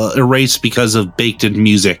erased because of baked-in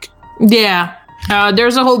music. Yeah.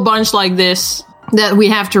 There's a whole bunch like this that we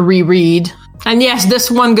have to reread. And yes, this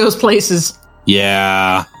one goes places.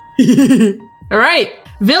 Yeah. All right.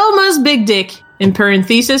 Vilma's Big Dick, in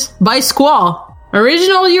parentheses, by Squall.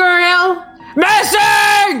 Original URL,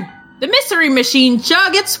 missing! The mystery machine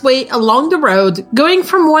jogged its way along the road, going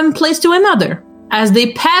from one place to another. As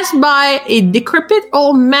they passed by a decrepit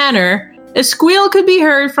old manor, a squeal could be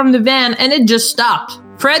heard from the van and it just stopped.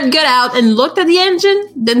 Fred got out and looked at the engine,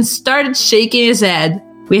 then started shaking his head.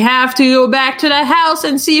 We have to go back to that house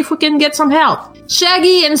and see if we can get some help.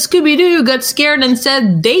 Shaggy and Scooby-Doo got scared and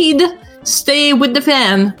said they'd stay with the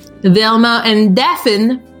van. Velma and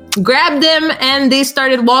Daphne grabbed them and they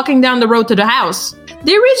started walking down the road to the house.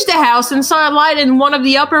 They reached the house and saw a light in one of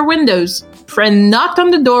the upper windows. Fred knocked on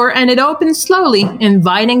the door and it opened slowly,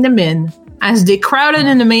 inviting them in. As they crowded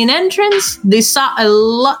in the main entrance, they saw a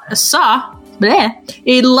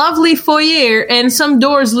lovely foyer and some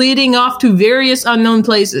doors leading off to various unknown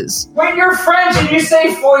places. When you're French and you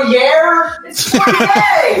say foyer, it's foyer!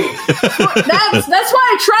 That's what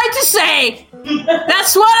I'm trying to say!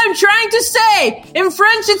 That's what I'm trying to say! In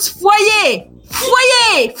French, it's foyer!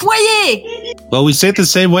 Foyer! Foyer! Well, we say it the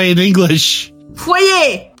same way in English.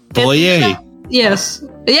 Foyer! Foyer. Yes.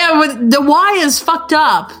 Yeah, but the Y is fucked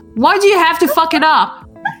up. Why do you have to fuck it up?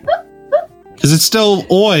 Because it's still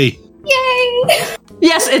oi. Yay!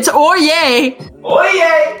 Yes, it's oye.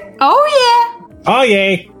 Oye! Oh yeah! Oh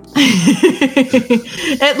yay!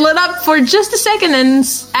 It lit up for just a second and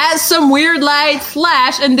as some weird light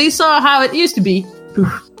flashed and they saw how it used to be.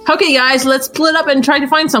 Okay guys, let's split up and try to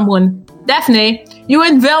find someone. Daphne, you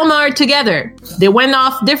and Velma are together. They went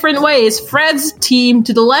off different ways. Fred's team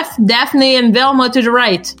to the left, Daphne and Velma to the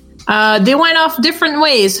right. They went off different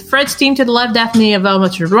ways. Fred's team to the left, Daphne and Velma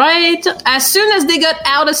to the right. As soon as they got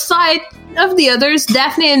out of sight of the others,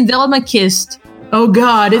 Daphne and Velma kissed. Oh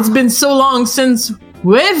god, it's been so long since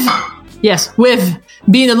we've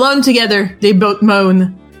been alone together, they both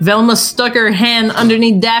moan. Velma stuck her hand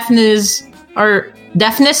underneath Daphne's.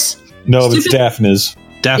 No, it's Daphne's.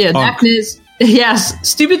 Daphne's. Yes,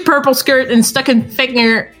 stupid purple skirt and stuck a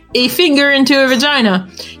finger into her vagina.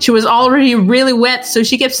 She was already really wet, so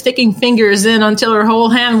she kept sticking fingers in until her whole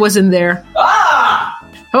hand was in there. Ah!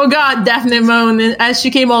 Oh god, Daphne moaned as she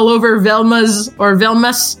came all over Velma's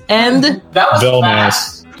end. That was Velma's.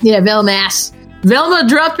 fast. Yeah, Velma's. Velma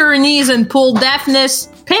dropped to her knees and pulled Daphne's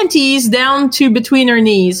panties down to between her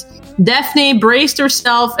knees. Daphne braced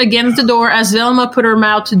herself against the door as Velma put her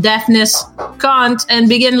mouth to Daphne's cunt and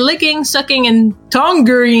began licking, sucking, and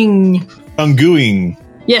tonguing.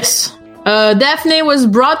 Yes. Daphne was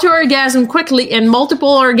brought to orgasm quickly, and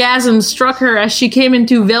multiple orgasms struck her as she came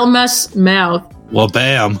into Velma's mouth. Well,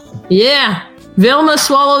 bam. Yeah. Velma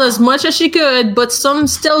swallowed as much as she could, but some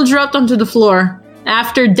still dropped onto the floor.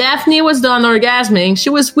 After Daphne was done orgasming,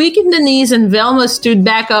 she was weak in the knees and Velma stood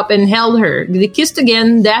back up and held her. They kissed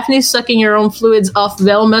again, Daphne sucking her own fluids off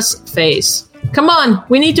Velma's face. Come on,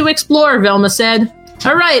 we need to explore, Velma said.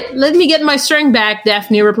 Alright, let me get my strength back,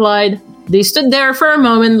 Daphne replied. They stood there for a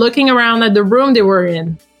moment looking around at the room they were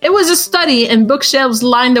in. It was a study and bookshelves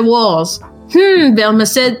lined the walls. Velma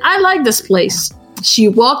said, I like this place. She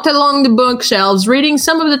walked along the bookshelves reading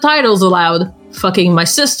some of the titles aloud. Fucking My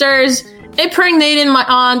Sisters, Impregnating My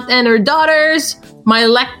Aunt and Her Daughters, My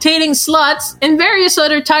Lactating Sluts, and various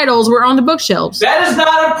other titles were on the bookshelves. That is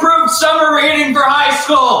not approved summer reading for high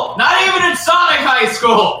school. Not even in Sonic High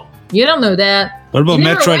School. You don't know that. What about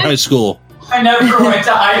Metroid High School? I never went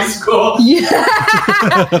to high school. Yeah.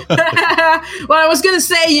 Well, I was going to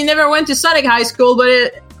say you never went to Sonic High School,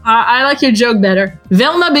 but I like your joke better.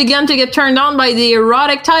 Velma began to get turned on by the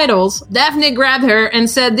erotic titles. Daphne grabbed her and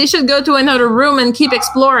said they should go to another room and keep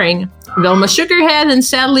exploring. Velma shook her head and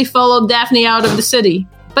sadly followed Daphne out of the city.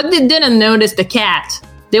 But they didn't notice the cat.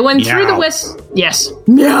 They went through the west... Yes.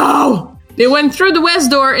 Meow! They went through the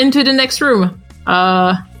west door into the next room.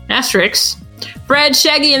 Asterisk. Fred,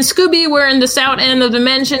 Shaggy, and Scooby were in the south end of the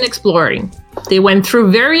mansion exploring. They went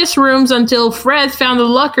through various rooms until Fred found a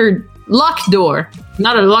locked door.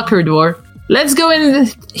 Not a locker door. Let's go in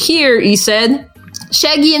here, he said.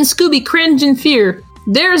 Shaggy and Scooby cringed in fear.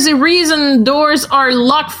 There's a reason doors are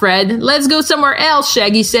locked, Fred. Let's go somewhere else,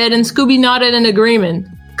 Shaggy said, and Scooby nodded in agreement.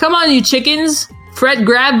 Come on, you chickens. Fred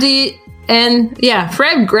grabbed the and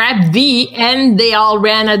they all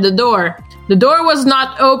ran at the door. The door was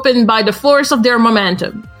not opened by the force of their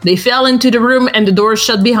momentum. They fell into the room and the door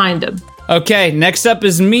shut behind them. Okay, next up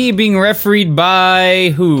is me being refereed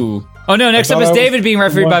by who? Oh no, next up is David being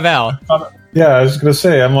refereed by Val. Yeah, I was going to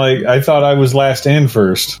say, I thought I was last and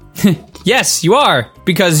first. Yes, you are,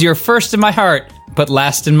 because you're first in my heart, but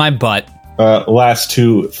last in my butt. Last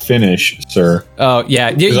to finish, sir. Oh, yeah.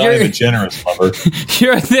 You're a generous lover.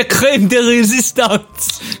 You're the crème de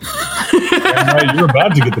résistance. Right, you're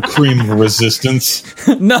about to get the cream of resistance.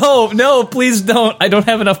 No, please don't. I don't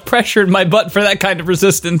have enough pressure in my butt for that kind of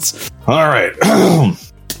resistance. All right.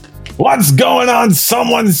 What's going on?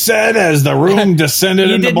 Someone said as the room descended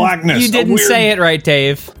into blackness. You didn't say it right,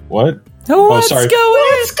 Dave. What? What's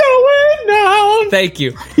going on? Thank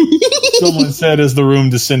you. Someone said as the room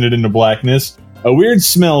descended into blackness, a weird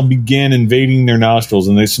smell began invading their nostrils,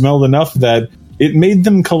 and they smelled enough that it made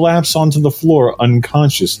them collapse onto the floor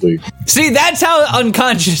unconsciously. See, that's how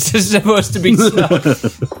unconscious is supposed to be smelled.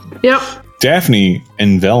 Yep. Daphne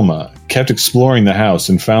and Velma kept exploring the house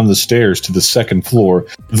and found the stairs to the second floor.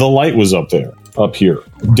 The light was up here.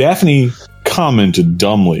 Daphne commented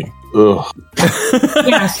dumbly, ugh.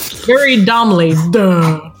 Yes, very dumbly.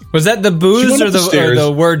 Duh. Was that the booze or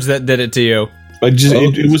the words that did it to you?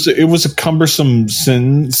 It was a cumbersome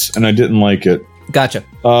sentence, and I didn't like it. Gotcha.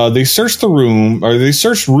 They searched room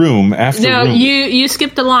after room. No, you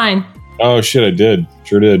skipped a line. Oh shit, I did.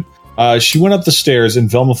 Sure did. She went up the stairs and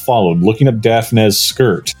Velma followed, looking up Daphne's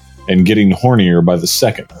skirt and getting hornier by the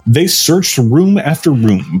second. They searched room after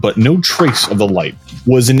room, but no trace of the light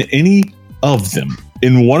was in any of them.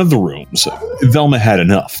 In one of the rooms, Velma had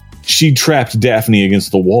enough. She trapped Daphne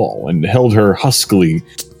against the wall and held her huskily.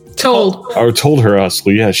 Told her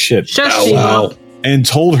huskily. Yeah, shit. Wow. And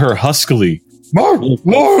told her huskily. Yeah,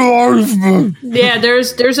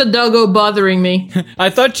 there's a doggo bothering me. I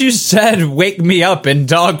thought you said wake me up and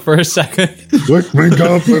dog for a second. Wake me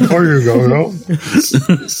up before you go, no?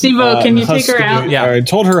 Sivo, can you take her out? Yeah. I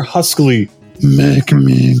told her huskily. Make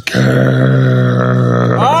me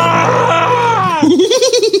care.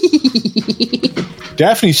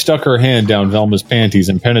 Daphne stuck her hand down Velma's panties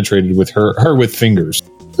and penetrated with her with fingers.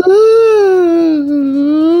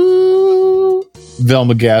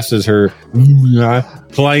 Velma gasped as her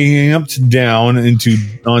clamped down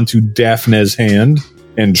onto Daphne's hand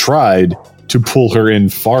and tried to pull her in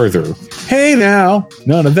farther. Hey now,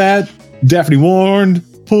 none of that, Daphne warned,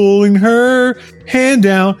 pulling her hand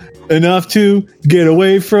down enough to get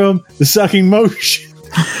away from the sucking motion.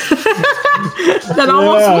 That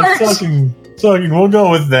almost works. Sucking, we'll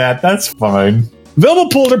go with that. That's fine. Velma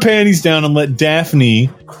pulled her panties down and let Daphne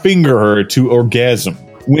finger her to orgasm.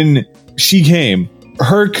 When she came,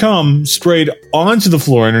 her cum sprayed onto the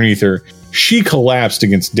floor underneath her. She collapsed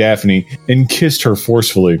against Daphne and kissed her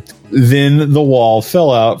forcefully. Then the wall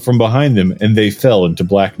fell out from behind them and they fell into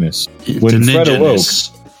blackness. When Fred awoke,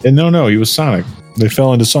 and no, he was Sonic. They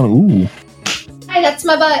fell into Sonic. Ooh. Hey, that's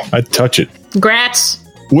my butt. I'd touch it. Grats.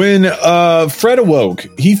 When Fred awoke,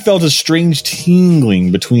 he felt a strange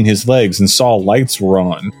tingling between his legs and saw lights were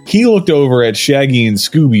on. He looked over at Shaggy and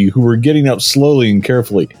Scooby, who were getting up slowly and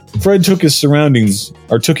carefully. Fred took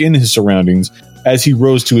in his surroundings as he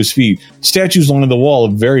rose to his feet. Statues lined the wall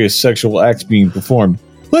of various sexual acts being performed.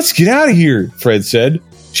 Let's get out of here, Fred said.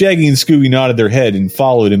 Shaggy and Scooby nodded their head and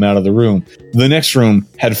followed him out of the room. The next room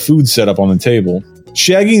had food set up on the table.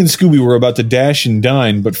 Shaggy and Scooby were about to dash and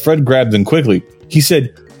dine, but Fred grabbed them quickly. He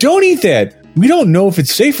said, "Don't eat that! We don't know if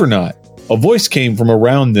it's safe or not." A voice came from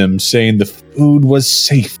around them saying the food was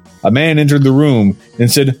safe. A man entered the room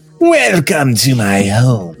and said, "Welcome to my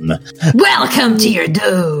home. Welcome to your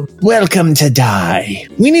dome. Welcome to die.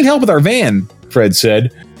 We need help with our van," Fred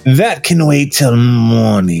said. "That can wait till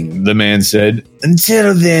morning," the man said.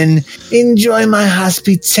 "Until then, enjoy my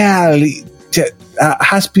hospitality.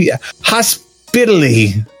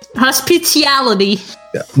 Hospitality.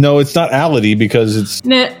 No, it's not ality because it's...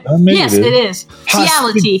 Yes, it is.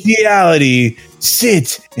 Hospitality.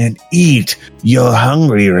 Sit and eat. You're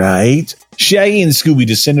hungry, right? Shaggy and Scooby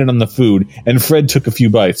descended on the food, and Fred took a few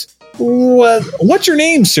bites. What's your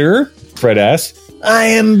name, sir? Fred asked.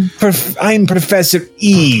 I'm Professor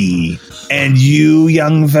E. And you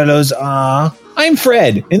young fellows are? I'm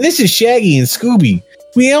Fred, and this is Shaggy and Scooby.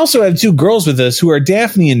 We also have two girls with us who are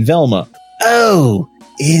Daphne and Velma. Oh,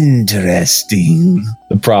 interesting,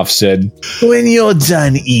 the prof said. When you're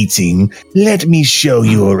done eating, let me show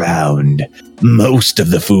you around. Most of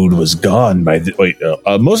the food was gone by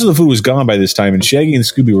this time, and Shaggy and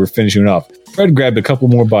Scooby were finishing it off. Fred grabbed a couple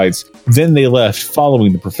more bites, then they left,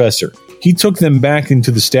 following the professor. He took them back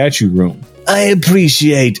into the statue room. I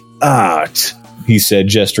appreciate art, he said,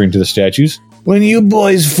 gesturing to the statues. When you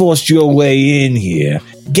boys forced your way in here,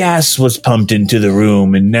 gas was pumped into the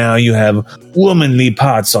room, and now you have womanly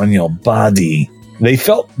parts on your body. They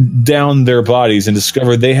felt down their bodies and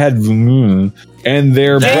discovered they had and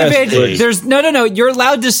their David, there's no. You're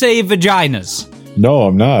allowed to say vaginas. No,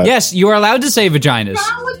 I'm not. Yes, you are allowed to say vaginas.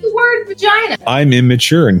 What's wrong with the word vagina? I'm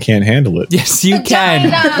immature and can't handle it. Yes, you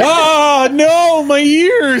can. Oh, no, my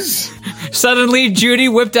ears. Suddenly, Judy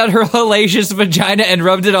whipped out her hellacious vagina and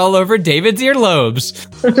rubbed it all over David's earlobes.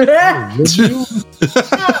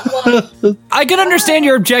 I can understand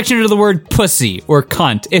your objection to the word pussy or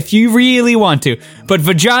cunt if you really want to, but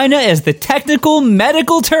vagina is the technical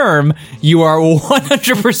medical term. You are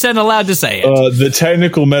 100% allowed to say it. The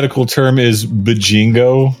technical medical term is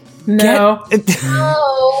bajingo. No.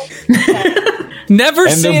 Never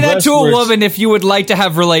say that to a woman if you would like to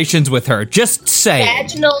have relations with her. Just say it.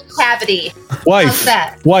 Vaginal cavity.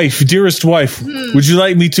 Wife, dearest wife, would you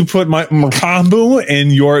like me to put my combo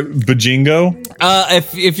in your vajingo?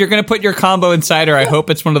 If you're gonna put your combo inside her, I hope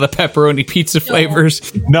it's one of the pepperoni pizza flavors.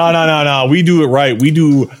 No. We do it right. We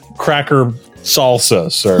do cracker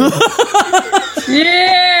salsa, sir.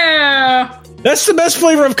 Yeah. That's the best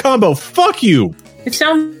flavor of combo. Fuck you. It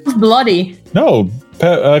sounds bloody. No,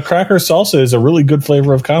 cracker salsa is a really good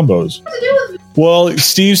flavor of combos. Well,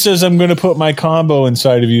 Steve says I'm going to put my combo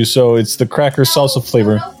inside of you, so it's the cracker salsa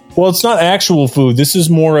flavor. Well, it's not actual food. This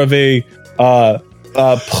is more of a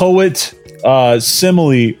poet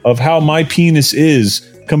simile of how my penis is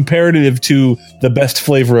comparative to the best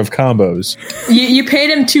flavor of combos. You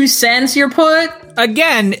paid him 2 cents, you're put?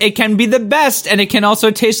 Again, it can be the best, and it can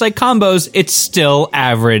also taste like combos. It's still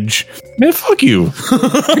average. Man, fuck you.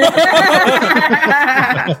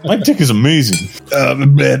 My dick is amazing.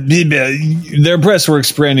 Their breasts were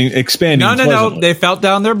expanding. No. They fell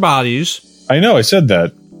down their bodies. I know, I said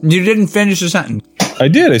that. You didn't finish the sentence. I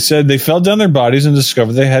did. I said they fell down their bodies and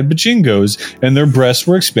discovered they had bajingos, and their breasts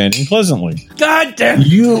were expanding pleasantly. God damn.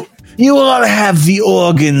 You all have the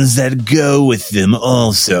organs that go with them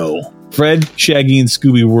also. Fred, Shaggy, and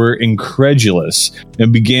Scooby were incredulous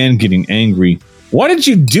and began getting angry. What did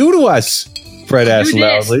you do to us? Fred asked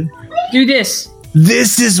loudly. Do this.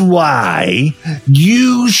 This is why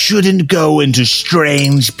you shouldn't go into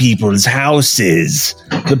strange people's houses,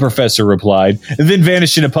 the professor replied, and then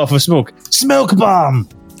vanished in a puff of smoke. Smoke bomb!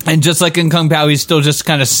 And just like in Kung Pao, he's still just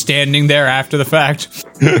kind of standing there after the fact.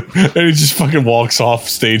 And he just fucking walks off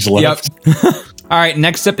stage left. Yep. All right,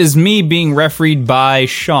 next up is me being refereed by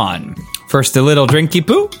Sean. First, a little drinky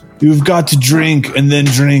poo. You've got to drink and then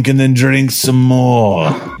drink some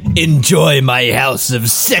more. Enjoy my house of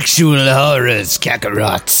sexual horrors,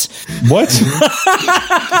 Kakarot. What?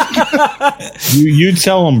 you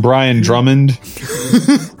tell him, Brian Drummond.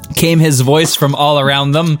 Came his voice from all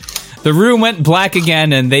around them. The room went black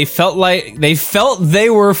again, and they felt they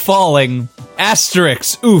were falling.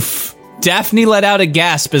 Asterix, oof. Daphne let out a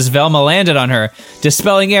gasp as Velma landed on her,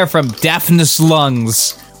 dispelling air from Daphne's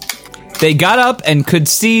lungs. They got up and could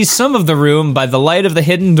see some of the room by the light of the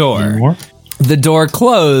hidden door. The door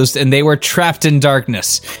closed, and they were trapped in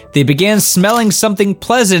darkness. They began smelling something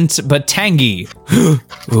pleasant but tangy.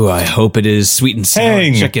 Ooh, I hope it is sweet and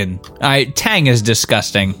sour chicken. Tang is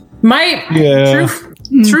disgusting.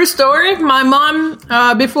 True story. My mom,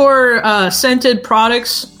 before scented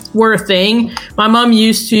products were a thing, my mom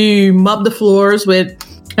used to mop the floors with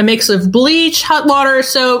a mix of bleach, hot water,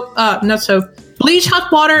 bleach,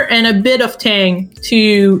 hot water, and a bit of Tang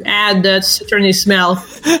to add that citrusy smell.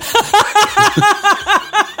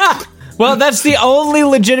 Well, that's the only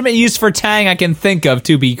legitimate use for Tang I can think of,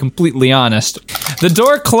 to be completely honest. The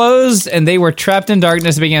door closed, and they were trapped in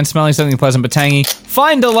darkness and began smelling something pleasant but tangy.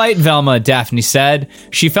 Find a light, Velma, Daphne said.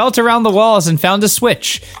 She felt around the walls and found a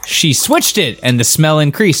switch. She switched it, and the smell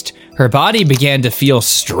increased. Her body began to feel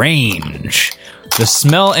strange. The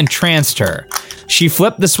smell entranced her. She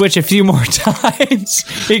flipped the switch a few more times,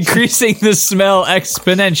 increasing the smell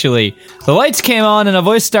exponentially. The lights came on and a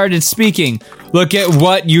voice started speaking. Look at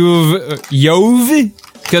what you've...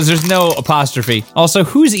 Because there's no apostrophe. Also,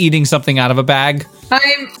 who's eating something out of a bag?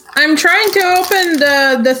 I'm trying to open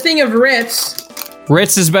the thing of Ritz.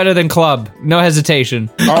 Ritz is better than Club. No hesitation.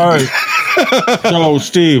 All right. So,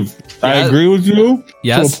 Steve, I agree with you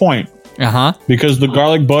to a point. Uh-huh. Because the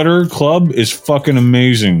garlic butter Club is fucking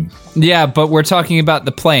amazing. Yeah, but we're talking about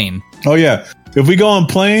the plain. Oh, yeah. If we go on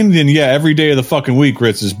plain, then yeah, every day of the fucking week,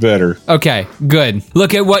 Ritz is better. Okay, good.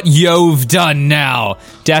 Look at what you've done now.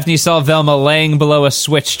 Daphne saw Velma laying below a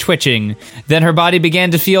switch twitching. Then her body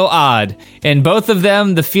began to feel odd. In both of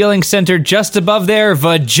them, the feeling centered just above their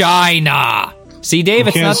vagina. See, Dave,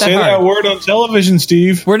 it's not that hard. You can't say that word on television,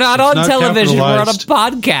 Steve. We're not on television, we're on a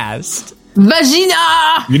podcast.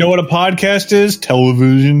 Vagina! You know what a podcast is?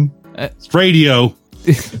 Television. It's radio.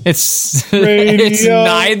 It's radio. It's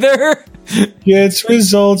neither. Gets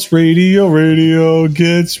results. Radio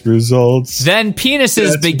gets results. Then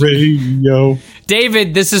penises radio.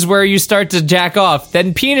 David, this is where you start to jack off.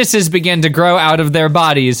 Then penises begin to grow out of their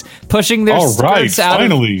bodies, pushing their skirts out.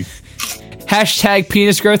 Finally. Hashtag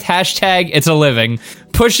penis growth, hashtag it's a living.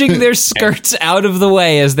 Pushing their skirts out of the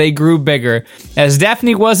way as they grew bigger. As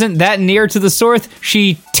Daphne wasn't that near to the source,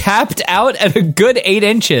 she tapped out at a good 8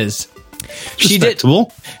 inches. She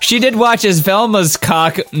did watch as Velma's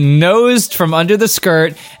cock nosed from under the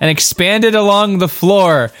skirt and expanded along the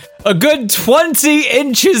floor. A good 20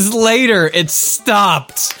 inches later, it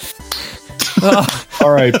stopped.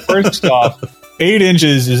 All right, first off, 8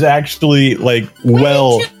 inches is actually like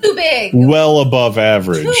too big. well above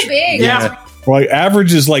average. Too big. Yeah. Like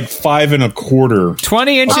average is like 5 1/4.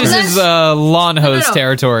 20 inches is lawn hose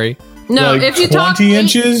territory. No, like if you 20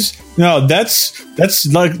 inches, no, that's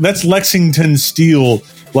Lexington Steel.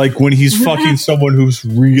 Like when he's fucking someone who's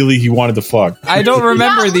really he wanted to fuck. I don't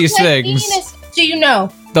remember these things. Penis do you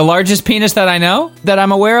know? The largest penis that I know, that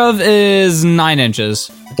I'm aware of, is 9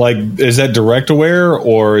 inches. Like, is that direct aware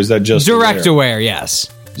or is that just direct aware? Yes.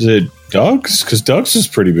 Is it Doug's? Because Doug's is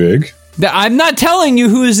pretty big. I'm not telling you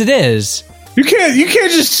whose it is. You can't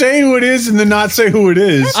just say who it is and then not say who it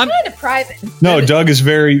is. That's kind of private. No, Doug is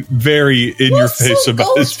very, very in your face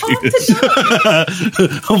about his penis.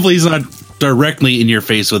 Hopefully he's not directly in your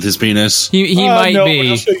face with his penis. He might be.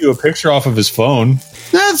 I'll show you a picture off of his phone.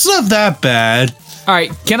 That's not that bad. All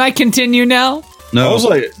right, can I continue now? No. I was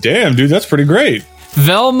like, damn, dude, that's pretty great.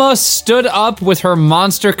 Velma stood up with her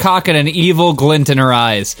monster cock and an evil glint in her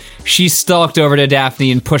eyes. She stalked over to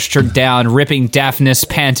Daphne and pushed her down, ripping Daphne's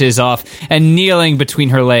panties off and kneeling between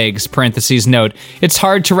her legs. Parentheses note, it's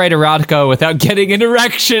hard to write erotica without getting an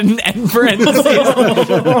erection, and parentheses.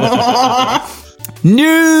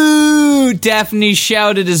 No! Daphne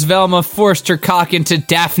shouted as Velma forced her cock into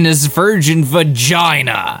Daphne's virgin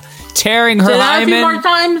vagina. tearing her Say that a few more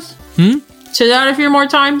hymen. times. Say that a few more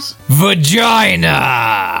times.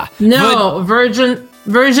 Vagina. No, virgin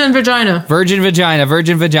vagina. Virgin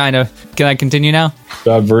vagina. Can I continue now?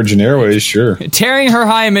 Virgin Airways, sure. Tearing her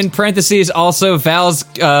hymen, parentheses, also Val's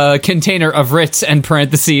container of Ritz, and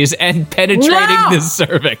parentheses, and penetrating the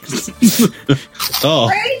cervix. Crazy. How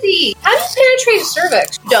do you penetrate a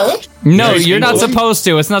cervix? Don't. No, you're not supposed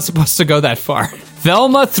to. It's not supposed to go that far.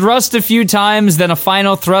 Velma thrust a few times, then a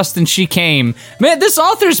final thrust, and she came. Man, this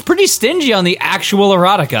author's pretty stingy on the actual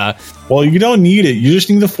erotica. Well, you don't need it. You just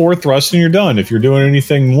need the 4 thrusts and you're done. If you're doing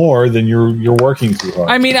anything more, then you're working too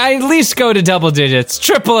hard. I mean, I at least go to double digits.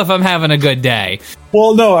 Triple if I'm having a good day.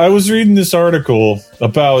 Well, no, I was reading this article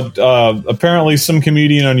about apparently some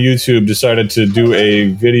comedian on YouTube decided to do a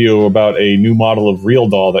video about a new model of Real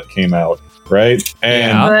Doll that came out, right?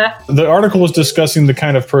 And the article was discussing the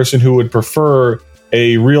kind of person who would prefer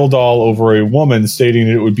a real doll over a woman, stating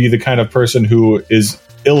that it would be the kind of person who is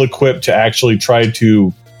ill-equipped to actually try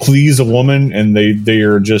to please a woman, and they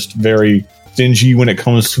are just very stingy when it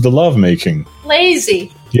comes to the lovemaking. Lazy.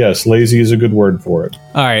 Yes, lazy is a good word for it.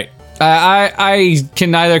 All right. I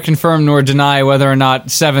can neither confirm nor deny whether or not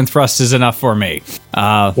 7 thrust is enough for me.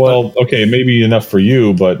 Well, okay, maybe enough for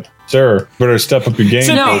you, but sir, better step up your game,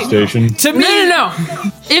 PlayStation. To me, no.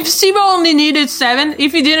 If Sibo only needed 7,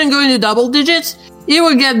 if he didn't go into double digits, he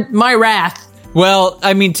would get my wrath. Well,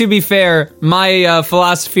 I mean, to be fair, my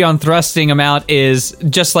philosophy on thrusting amount is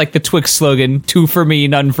just like the Twix slogan, 2 for me,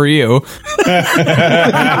 none for you.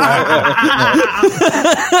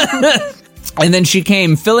 And then she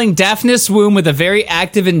came, filling Daphne's womb with a very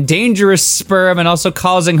active and dangerous sperm and also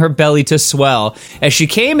causing her belly to swell. As she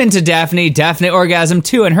came into Daphne orgasmed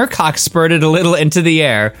too, and her cock spurted a little into the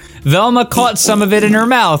air. Velma caught some of it in her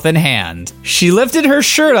mouth and hand. She lifted her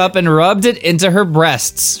shirt up and rubbed it into her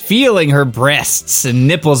breasts, feeling her breasts and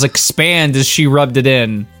nipples expand as she rubbed it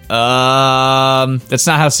in. That's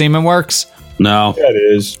not how semen works? No. Yeah, it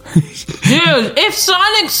is. Dude, if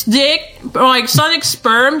Sonic's dick, like Sonic's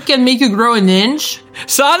sperm, can make you grow an inch.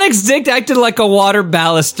 Sonic's dick acted like a water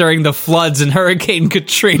ballast during the floods in Hurricane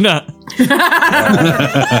Katrina.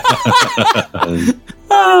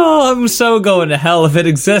 Oh, I'm so going to hell if it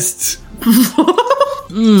exists.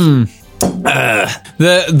 The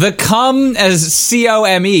cum, as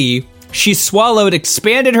C-O-M-E, she swallowed,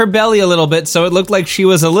 expanded her belly a little bit so it looked like she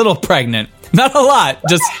was a little pregnant. Not a lot,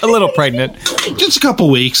 just a little pregnant. Just a couple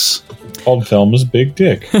weeks. Called Velma's big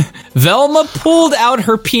dick. Velma pulled out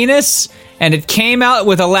her penis, and it came out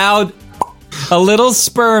with a little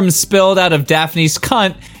sperm spilled out of Daphne's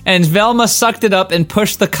cunt, and Velma sucked it up and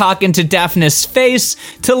pushed the cock into Daphne's face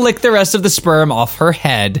to lick the rest of the sperm off her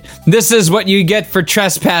head. This is what you get for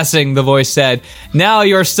trespassing, the voice said. Now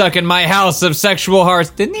you're stuck in my house of sexual hearts.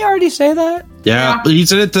 Didn't he already say that? Yeah, but he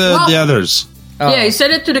said it to the others. Yeah, he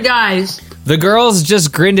said it to the guys. The girls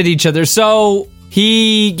just grinned at each other. So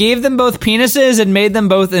he gave them both penises and made them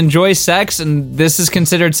both enjoy sex, and this is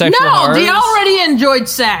considered sexual No, horrors? they already enjoyed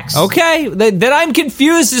sex. Okay, then I'm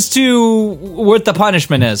confused as to what the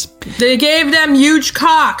punishment is. They gave them huge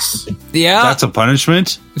cocks. Yeah. That's a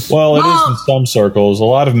punishment? Well, it is in some circles. A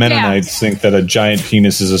lot of Mennonites think that a giant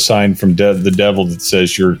penis is a sign from the devil that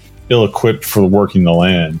says you're ill-equipped for working the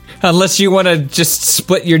land. Unless you want to just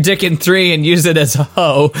split your dick in 3 and use it as a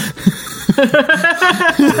hoe.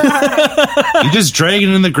 You just drag it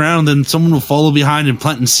in the ground, then someone will follow behind and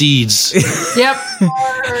planting seeds. Yep.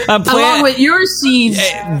 Along with your seeds.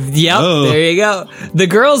 Yep, There you go. The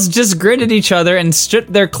girls just grinned at each other and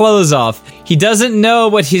stripped their clothes off. He doesn't know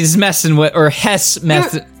what he's messing with, or Hess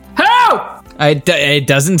messing. How? It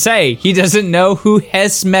doesn't say. He doesn't know who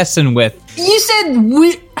Hess messing with. You said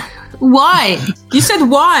why? You said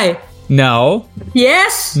why? No.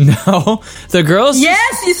 Yes? No. The girls...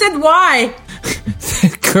 Yes, you said why?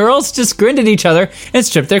 The girls just grinned at each other and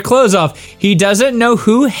stripped their clothes off. He doesn't know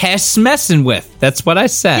who Hess messing with. That's what I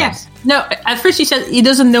said. Yes. No, at first he said he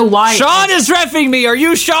doesn't know why. Sean is reffing me. Are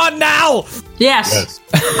you Sean now? Yes.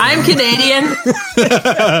 I'm Canadian.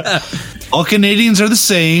 All Canadians are the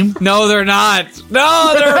same. No, they're not.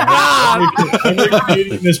 No, they're not. Every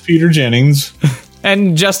Canadian is Peter Jennings.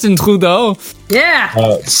 And Justin Trudeau. Yeah.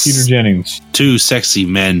 Peter Jennings. Two sexy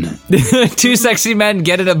men. Two sexy men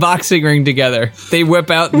get in a boxing ring together. They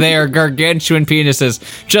whip out their gargantuan penises.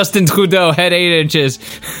 Justin Trudeau, head 8 inches.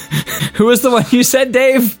 Who was the one you said,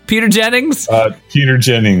 Dave? Peter Jennings? Peter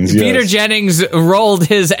Jennings, yes. Peter Jennings rolled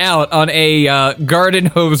his out on a garden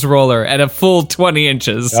hose roller at a full 20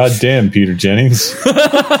 inches. God damn, Peter Jennings. But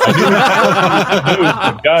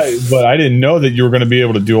I didn't know that you were going to be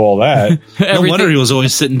able to do all that. No wonder he was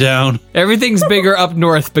always sitting down. Everything's everything's bigger up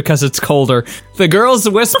north because it's colder. The girls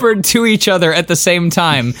whispered to each other at the same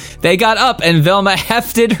time. They got up and Velma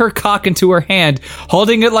hefted her cock into her hand,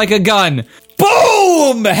 holding it like a gun.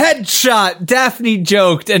 Boom! Headshot! Daphne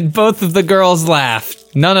joked, and both of the girls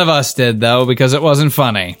laughed. None of us did, though, because it wasn't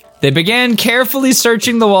funny. They began carefully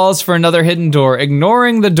searching the walls for another hidden door,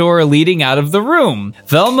 ignoring the door leading out of the room.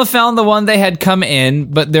 Velma found the one they had come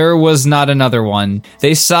in, but there was not another one.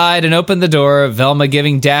 They sighed and opened the door, Velma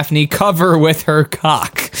giving Daphne cover with her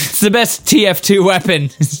cock. It's the best TF2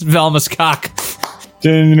 weapon, is Velma's cock.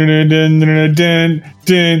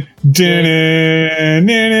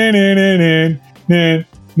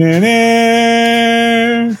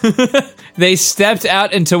 They stepped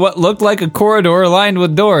out into what looked like a corridor lined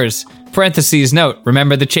with doors. Parentheses, note,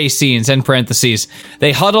 remember the chase scenes, end parentheses.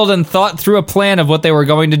 They huddled and thought through a plan of what they were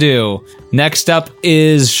going to do. Next up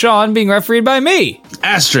is Sean being refereed by me.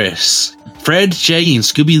 Asterisk. Fred, Shaggy, and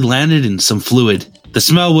Scooby landed in some fluid. The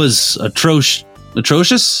smell was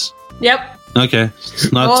atrocious? Yep. Okay.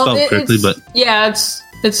 It's not spelled correctly, but... Yeah, it's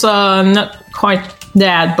not quite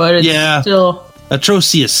that, but it's still...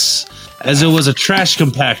 Atrocious. As it was a trash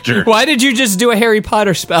compactor. Why did you just do a Harry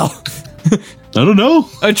Potter spell? I don't know.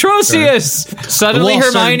 Atrocious! Suddenly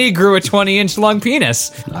Hermione grew a 20-inch long penis.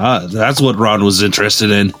 That's what Ron was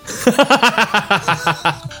interested in.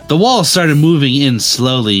 The wall started moving in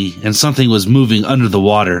slowly, and something was moving under the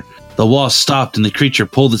water. The wall stopped, and the creature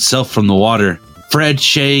pulled itself from the water. Fred,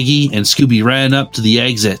 Shaggy, and Scooby ran up to the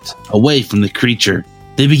exit, away from the creature.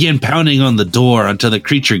 They began pounding on the door until the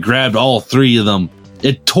creature grabbed all three of them.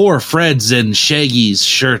 It tore Fred's and Shaggy's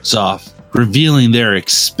shirts off, revealing their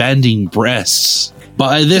expanding breasts.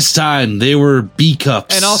 By this time, they were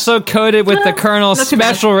B-cups. And also coated with the Colonel's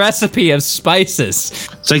special recipe of spices.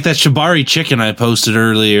 It's like that Shibari chicken I posted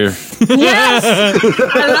earlier. Yes!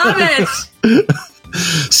 I love it!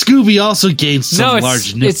 Scooby also gained some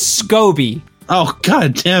large nipples. It's Scoby. Oh,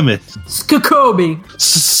 god damn it. Skakobi.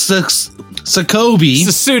 Sakobi.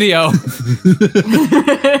 Studio.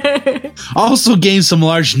 Also gained some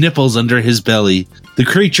large nipples under his belly. The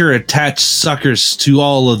creature attached suckers to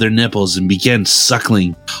all of their nipples and began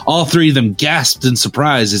suckling. All three of them gasped in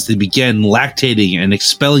surprise as they began lactating, and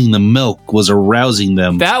expelling the milk was arousing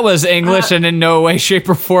them. That was English and in no way, shape,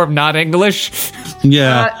 or form not English.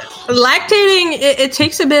 Yeah. Lactating, it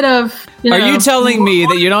takes a bit of... Are you telling me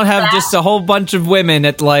that you don't have just a whole bunch of women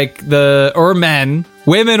at women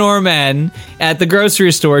or men, at the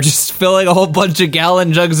grocery store just filling a whole bunch of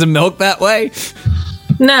gallon jugs of milk that way?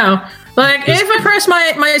 No. Like, if I press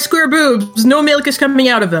my square boobs, no milk is coming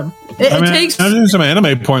out of them. It takes... I've seen some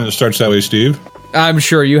anime porn that starts that way, Steve. I'm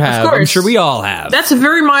sure you have. Of course. I'm sure we all have. That's a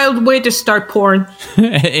very mild way to start porn.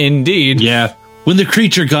 Indeed. Yeah. When the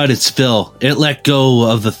creature got its fill, it let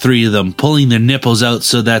go of the three of them, pulling their nipples out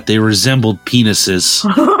so that they resembled penises.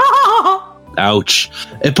 Ouch.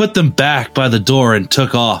 It put them back by the door and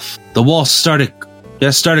took off. The wall started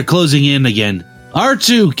closing in again.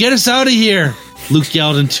 R2, get us out of here! Luke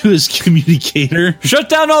yelled into his communicator. Shut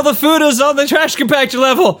down all the fooders on the trash compactor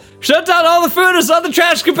level! Shut down all the fooders on the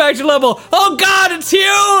trash compactor level! Oh god, it's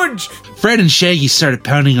huge! Fred and Shaggy started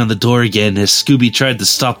pounding on the door again as Scooby tried to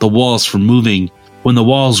stop the walls from moving. When the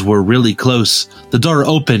walls were really close, the door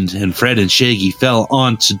opened and Fred and Shaggy fell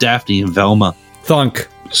onto Daphne and Velma. Thunk.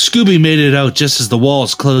 Scooby made it out just as the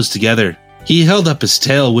walls closed together. He held up his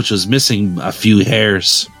tail, which was missing a few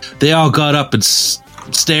hairs. They all got up and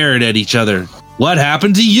stared at each other. What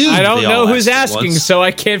happened to you? I don't know who's asking, so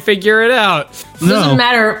I can't figure it out. Doesn't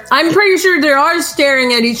matter. I'm pretty sure they are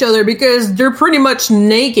staring at each other because they're pretty much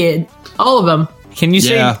naked. All of them. Can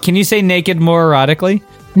you say naked more erotically?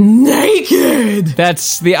 Naked!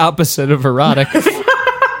 That's the opposite of erotic.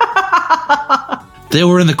 They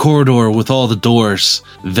were in the corridor with all the doors.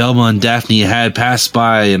 Velma and Daphne had passed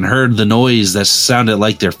by and heard the noise that sounded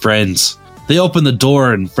like their friends. They opened the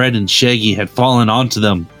door and Fred and Shaggy had fallen onto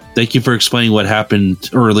them. Thank you for explaining what happened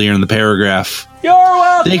earlier in the paragraph. You're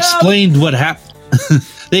welcome! They explained what happened.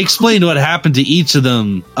 They explained what happened to each of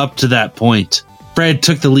them up to that point. Fred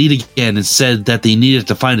took the lead again and said that they needed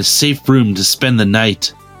to find a safe room to spend the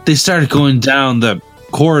night. They started going down the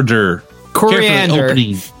corridor,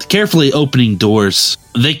 carefully opening doors.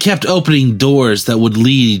 They kept opening doors that would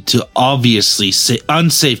lead to obviously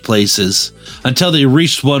unsafe places until they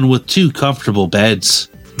reached one with 2 comfortable beds.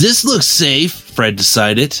 This looks safe, Fred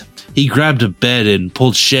decided. He grabbed a bed and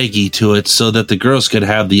pulled Shaggy to it so that the girls could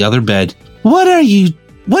have the other bed. What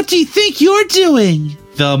do you think you're doing?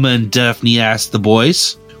 Velma and Daphne asked the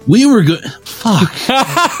boys. We're going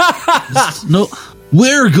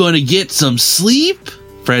to get some sleep,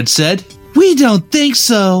 Fred said. We don't think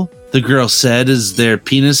so. the girl said as their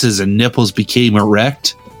penises and nipples became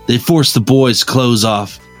erect. They forced the boys' clothes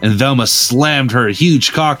off, and Velma slammed her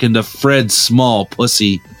huge cock into Fred's small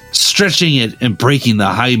pussy, stretching it and breaking the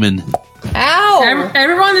hymen. Ow!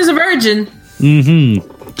 Everyone is a virgin. Mm-hmm.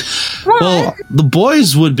 Well, the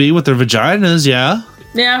boys would be with their vaginas, yeah.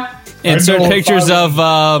 Yeah. Insert pictures of,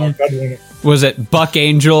 was it Buck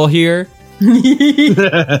Angel here?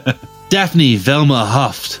 Daphne, Velma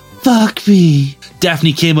huffed. Fuck me.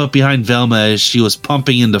 Daphne came up behind Velma as she was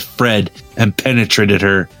pumping into Fred and penetrated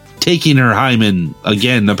her, taking her hymen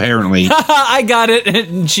again, apparently. I got it.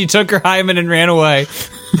 And she took her hymen and ran away.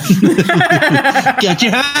 Got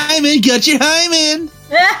your hymen, got your hymen.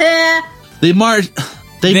 They marched.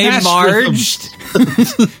 They marched.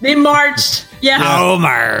 They marched. Yeah.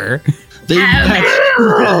 Homer. They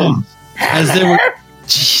matched as they were.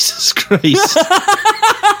 Jesus Christ.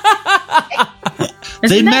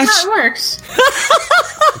 Isn't that how it works?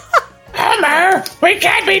 Homer, we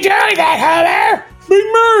can't be doing that, Homer. Big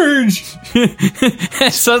Marge.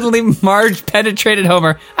 Suddenly, Marge penetrated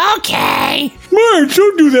Homer. Okay. Marge,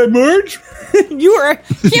 don't do that, Marge. You were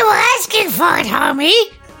asking for it, homie.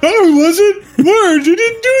 I wasn't. Marge, I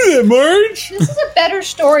didn't do that, Marge. This is a better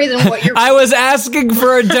story than what you're. I was asking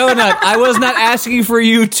for a donut. I was not asking for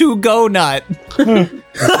you to go nut.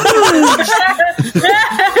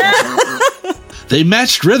 They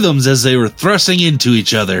matched rhythms as they were thrusting into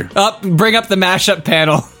each other. Bring up the mashup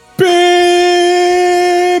panel.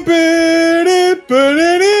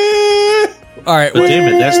 All right, but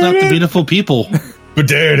damn it, that's not the beautiful people.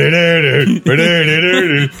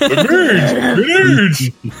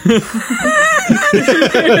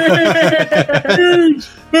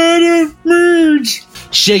 Merge.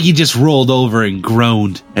 Shaggy just rolled over and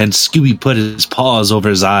groaned, and Scooby put his paws over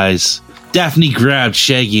his eyes. Daphne grabbed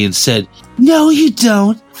Shaggy and said, "No, you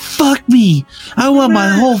don't. Fuck me. I want my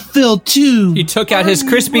hole filled too." He took out his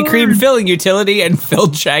Krispy Kreme filling utility and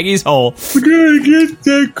filled Shaggy's hole. We gotta get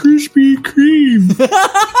that Krispy Kreme.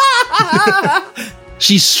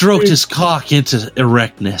 She stroked his cock into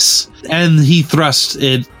erectness, and he thrust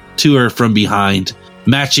it to her from behind,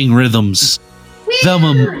 matching rhythms.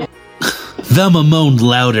 Velma moaned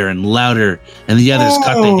louder and louder, and the others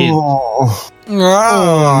cut the hit. All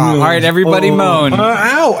right, everybody moan.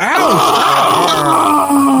 Ow!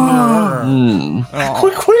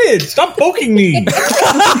 Quit it! Stop poking me!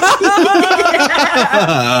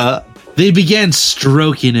 They began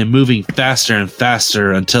stroking and moving faster and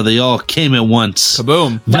faster until they all came at once.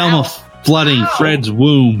 Kaboom. Velma flooding Fred's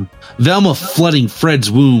womb. Velma flooding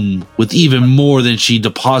Fred's womb with even more than she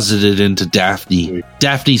deposited into Daphne.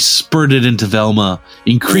 Daphne spurted into Velma,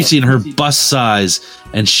 increasing her bust size,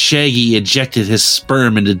 and Shaggy ejected his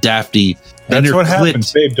sperm into Daphne. That's what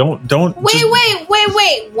happens, babe. Don't. Wait.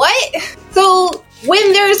 What? So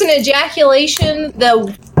when there's an ejaculation,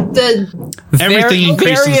 everything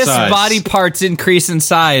increased in various size. Body parts increase in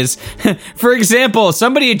size. For example,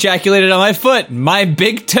 somebody ejaculated on my foot. My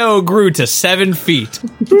big toe grew to 7 feet.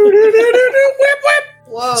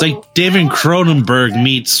 Whoa. It's like David Cronenberg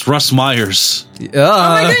meets Russ Myers. Oh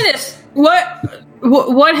my goodness!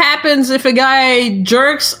 What happens if a guy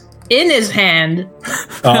jerks in his hand?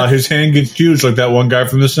 His hand gets huge like that one guy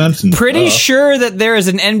from The Simpsons. Pretty sure that there is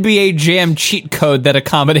an NBA Jam cheat code that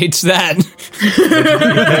accommodates that.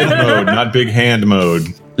 Head mode, not big hand mode.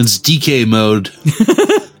 It's DK mode.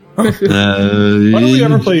 Why don't we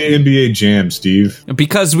ever play NBA Jam, Steve?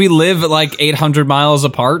 Because we live like 800 miles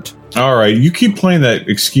apart. All right, you keep playing that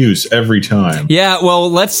excuse every time. Yeah, well,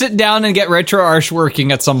 let's sit down and get RetroArch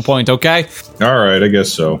working at some point, okay? All right, I guess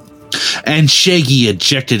so. And Shaggy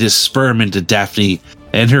ejected his sperm into Daphne,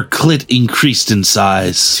 and her clit increased in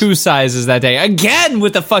size. 2 sizes that day. Again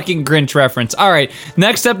with the fucking Grinch reference. All right,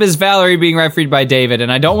 next up is Valerie being refereed by David, and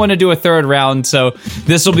I don't want to do a third round, so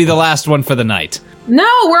this will be the last one for the night. No,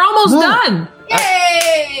 we're almost done.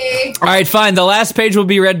 Yay! All right, fine. The last page will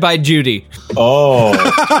be read by Judy. Oh.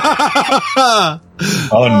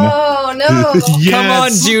 Oh no! Yes. Come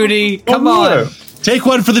on, Judy. Come on. Take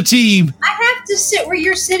one for the team. I have to sit where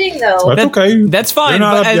you're sitting, though. That's okay. That's fine.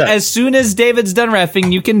 But as soon as David's done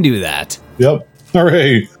reffing, you can do that. Yep.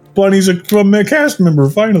 Hooray. Bunny's a cast member,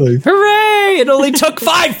 finally. Hooray! It only took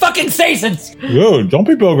 5 fucking seasons. Whoa, don't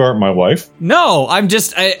be Bogart, my wife. No, I'm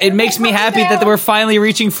just, it makes me happy that we're finally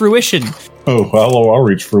reaching fruition. Oh, hello, I'll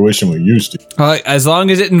reach fruition with you, Steve. As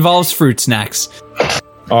long as it involves fruit snacks.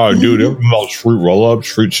 Oh, dude, it involves fruit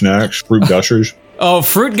roll-ups, fruit snacks, fruit gushers. Oh,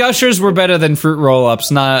 fruit gushers were better than fruit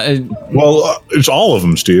roll-ups. Well, it's all of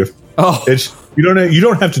them, Steve. Oh, it's you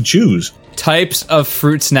don't have to choose. Types of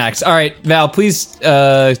fruit snacks. All right, Val, please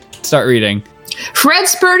start reading. Fred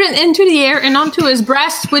spurted into the air and onto his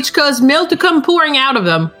breasts, which caused milk to come pouring out of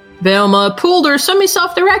them. Velma pulled her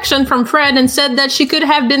semi-soft erection from Fred and said that she could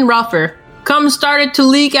have been rougher. Cum started to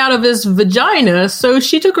leak out of his vagina, so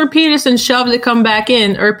she took her penis and shoved the cum back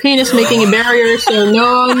in, her penis making a barrier so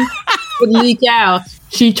no one would leak out.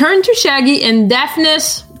 She turned to Shaggy, and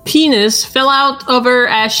Daphne's penis fell out of her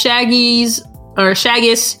as Shaggy's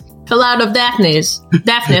fell out of Daphne's.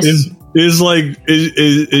 Is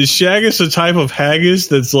Shaggus a type of haggis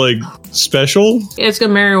that's like special? It's got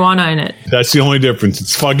marijuana in it. That's the only difference.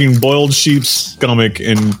 It's fucking boiled sheep's stomach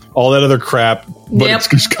and all that other crap, but it's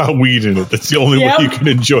just got weed in it. That's the only way you can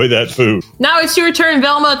enjoy that food. Now it's your turn,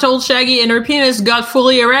 Velma told Shaggy, and her penis got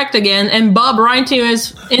fully erect again and bobbed right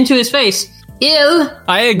into his face. Ew.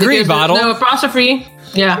 I agree, Bottle. No apostrophe.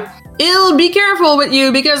 Yeah. Ew, be careful with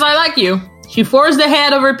you because I like you. She forced the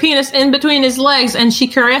head of her penis in between his legs and she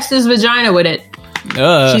caressed his vagina with it.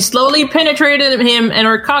 She slowly penetrated him and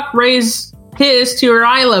her cock raised his to her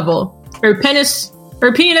eye level. Her penis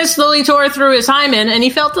slowly tore through his hymen and he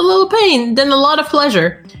felt a little pain, then a lot of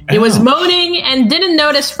pleasure. He was moaning and didn't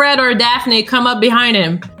notice Fred or Daphne come up behind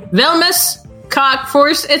him. Velma's cock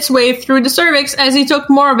forced its way through the cervix as he took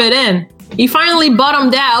more of it in. He finally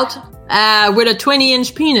bottomed out with a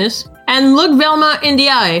 20-inch penis and looked Velma in the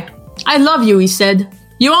eye. I love you, he said.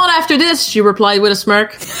 You won't after this, she replied with a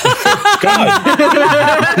smirk.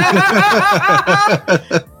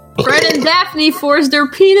 Fred and Daphne forced their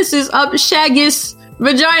penises up Shaggy's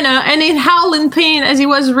vagina and he howled in pain as he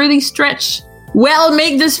was really stretched. Well,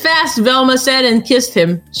 make this fast, Velma said and kissed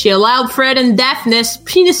him. She allowed Fred and Daphne's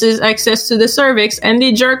penises access to the cervix and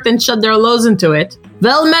they jerked and shut their loads into it.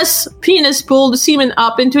 Velma's penis pulled the semen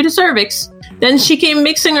up into the cervix. Then she came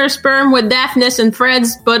mixing her sperm with Daphne's and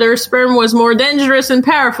Fred's, but her sperm was more dangerous and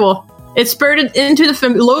powerful. It spurted into the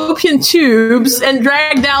fallopian tubes and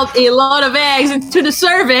dragged out a lot of eggs into the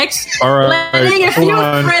cervix, letting a few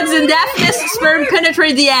of Fred's and Daphne's sperm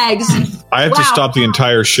penetrate the eggs. I have to stop the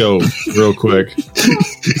entire show real quick.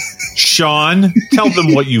 Sean, tell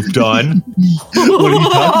them what you've done. What are you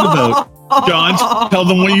talking about? Sean, tell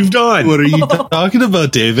them what you've done. What are you talking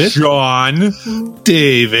about, David? Sean.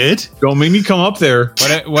 David. Don't make me come up there.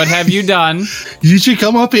 What have you done? You should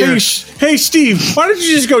come up here. Hey, Steve, why don't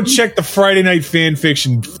you just go check the Friday Night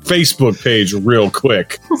Fanfiction Facebook page real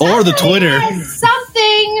quick? Or the Twitter.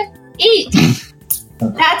 Something. Eat.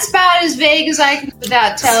 That's about as vague as I can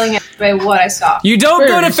without telling everybody what I saw. You don't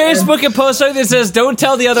go to Facebook and post something that says, don't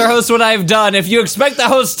tell the other host what I've done if you expect the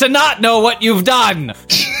host to not know what you've done.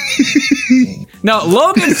 No,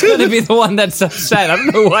 Logan's going to be the one that's upset. I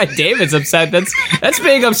don't know why David's upset. That's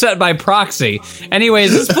being upset by proxy.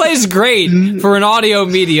 Anyways, this plays great for an audio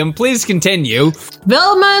medium. Please continue.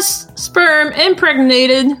 Velma's sperm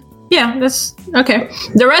impregnated. Yeah, that's okay.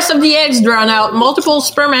 The rest of the eggs drawn out, multiple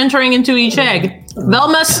sperm entering into each egg.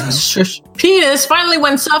 Velma's penis finally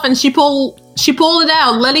went soft and she pulled it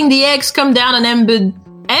out, letting the eggs come down and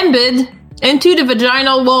embed into the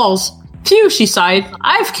vaginal walls. Phew, she sighed.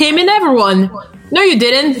 I've came in everyone. No, you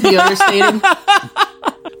didn't, the other stated.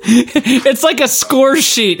 It's like a score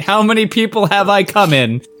sheet. How many people have I come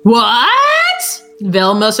in? What?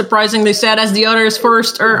 Velma surprisingly said as the others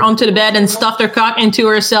forced her onto the bed and stuffed her cock into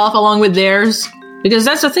herself along with theirs. Because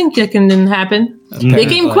that's the thing that didn't happen. They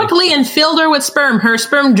came quickly and filled her with sperm, her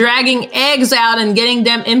sperm dragging eggs out and getting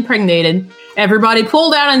them impregnated. Everybody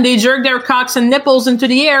pulled out and they jerked their cocks and nipples into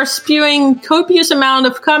the air, spewing copious amount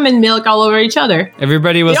of cum and milk all over each other.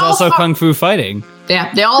 Everybody was also kung fu fighting.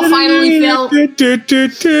 Yeah, they all finally fell.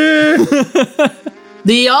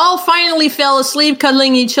 They all finally fell asleep,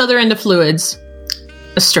 cuddling each other in the fluids.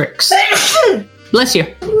 Asterix. Bless you.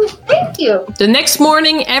 Thank you. The next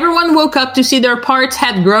morning, everyone woke up to see their parts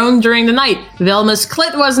had grown during the night. Velma's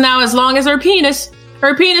clit was now as long as her penis.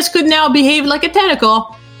 Her penis could now behave like a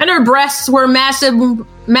tentacle. And her breasts were massive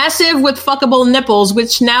with fuckable nipples,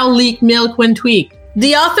 which now leak milk when tweaked.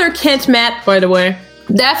 The author Kent Matt, by the way.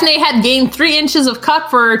 Daphne had gained 3 inches of cock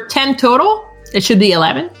for 10 total. It should be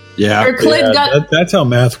 11. Yeah, her clit that's how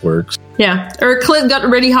math works. Yeah, her clit got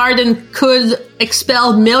really hard and could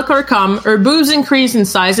expel milk or cum. Her boobs increased in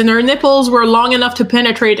size, and her nipples were long enough to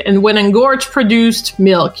penetrate and when engorged produced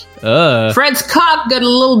milk. Fred's cock got a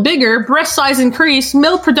little bigger, breast size increased,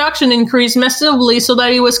 milk production increased massively so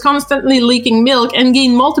that he was constantly leaking milk and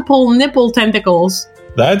gained multiple nipple tentacles.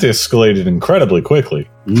 That escalated incredibly quickly.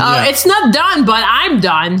 It's not done, but I'm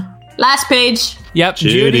done. Last page. Yep,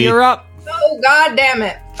 Judy, you're up. Oh, God damn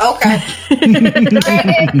it. Okay.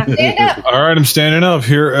 Stand up. All right, I'm standing up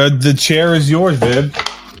here. The chair is yours, Viv.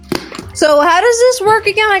 So how does this work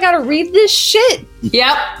again? I gotta read this shit.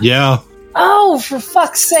 Yep. Yeah. Oh, for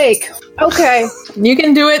fuck's sake. Okay. You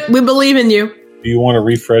can do it. We believe in you. Do you want to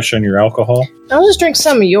refresh on your alcohol? I'll just drink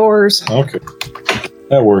some of yours. Okay.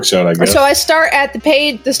 That works out, I guess. So I start at the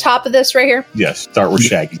page, this top of this right here? Yes, start with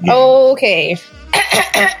Shaggy. Yeah. Okay.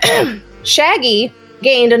 Shaggy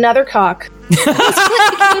gained another cock. His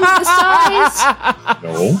clit became the size.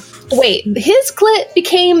 No. Wait, his clit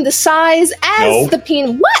became the size as the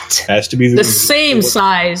penis. What? Has to be the same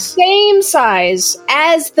size. Same size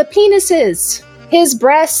as the penis is. His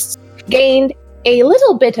breasts gained a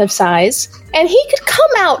little bit of size, and he could come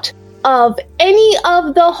out of any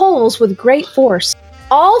of the holes with great force.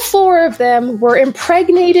 All 4 of them were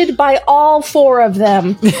impregnated by all 4 of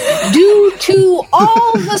them due to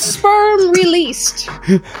all the sperm released.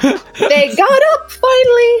 They got up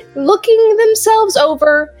finally, looking themselves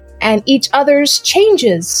over and each other's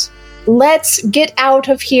changes. Let's get out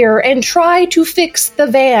of here and try to fix the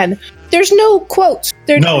van. There's no quotes.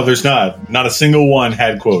 No, there's not. Not a single one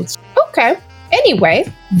had quotes. Okay. Anyway,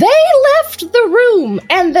 they left the room,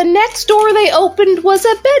 and the next door they opened was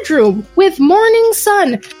a bedroom with morning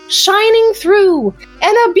sun shining through,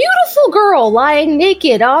 and a beautiful girl lying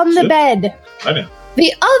naked on the bed. I know.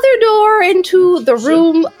 The other door into the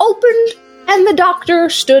room opened, and the doctor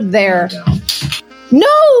stood there.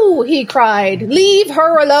 No, he cried, leave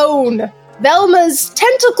her alone. Velma's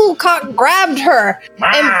tentacle cock grabbed her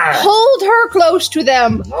and pulled her close to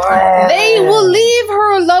them. They will leave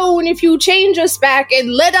her alone if you change us back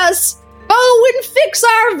and let us go and fix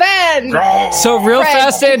our van. So real Fred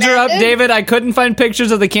fast to interrupt, demanded. David, I couldn't find pictures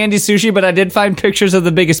of the candy sushi, but I did find pictures of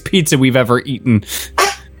the biggest pizza we've ever eaten.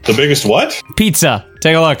 The biggest what? Pizza.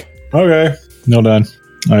 Take a look. Okay. No done.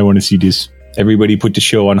 I want to see this. Everybody put the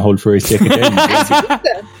show on hold for a second.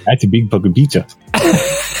 That's a big fucking pizza.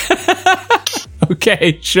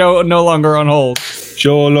 Okay, show no longer on hold.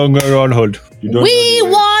 Show no longer on hold. We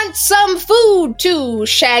want some food too,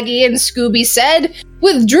 Shaggy and Scooby said,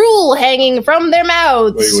 with drool hanging from their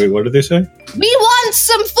mouths. Wait, what did they say? We want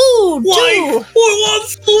some food too. We want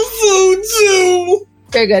some food too.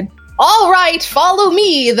 Very good. All right, follow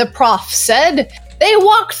me, the prof said. They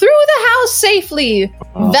walked through the house safely.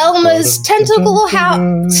 Velma's tentacle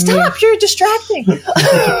Stop, you're distracting.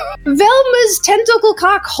 Velma's tentacle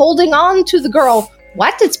cock holding on to the girl.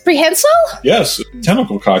 What? It's prehensile? Yes,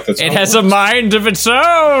 tentacle cock. That's It has a mind of its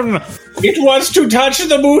own. It wants to touch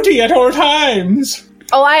the booty at all times.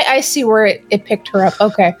 Oh, I see where it picked her up.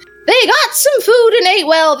 Okay. They got some food and ate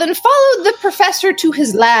well, then followed the professor to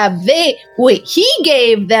his lab. He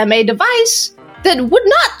gave them a device that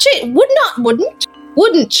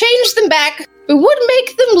wouldn't change them back, but would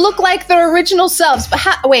make them look like their original selves. But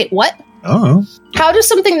wait, what? Oh. How does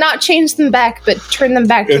something not change them back, but turn them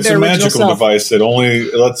back to It's their a original magical self? device that only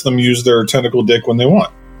lets them use their tentacle dick when they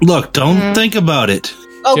want. Look, don't think about it.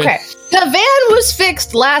 Okay. The van was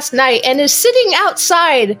fixed last night and is sitting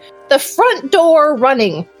outside the front door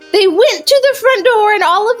running. They went to the front door and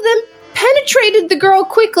all of them penetrated the girl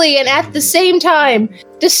quickly and at the same time,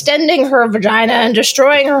 distending her vagina and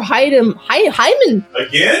destroying her hymen.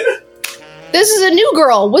 Again? This is a new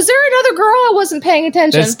girl. Was there another girl? I wasn't paying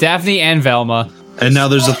attention. That's Daphne and Velma. And now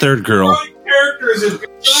there's a third girl.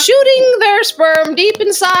 Shooting their sperm deep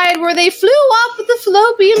inside where they flew up the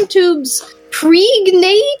fallopian tubes,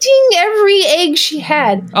 pregnating every egg she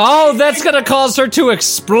had. Oh, that's gonna cause her to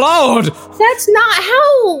explode. That's not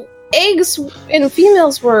how eggs in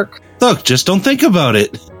females work. Look, just don't think about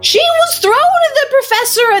it. She was thrown at the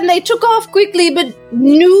professor and they took off quickly, but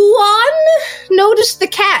Nuon noticed the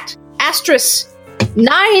cat, Astris,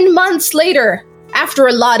 9 months later. After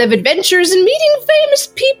a lot of adventures and meeting famous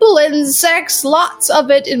people and sex, lots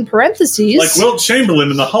of it in parentheses. Like Wilt Chamberlain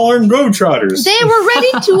and the Harlem Globetrotters. They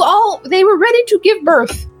were ready to give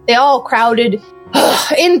birth. They all crowded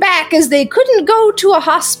in back as they couldn't go to a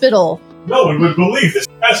hospital. No one would believe this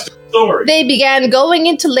best story. They began going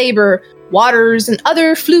into labor, waters and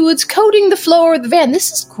other fluids coating the floor of the van.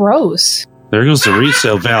 This is gross. There goes the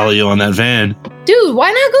resale value on that van. Dude,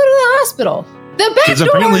 why not go to the hospital? The back Because door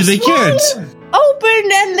apparently they swung can't.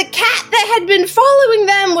 open and the cat that had been following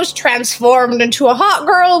them was transformed into a hot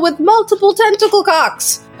girl with multiple tentacle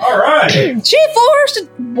cocks. All right. She forced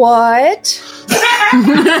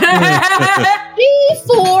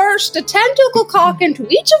a tentacle cock into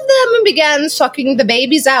each of them and began sucking the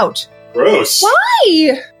babies out. Gross.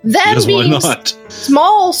 Why? Them Because why being not?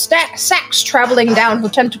 small sacks traveling down her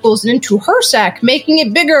tentacles and into her sack, making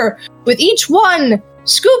it bigger with each one.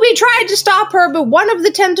 Scooby tried to stop her, but one of the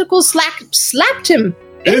tentacles slapped him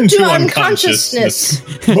into unconsciousness.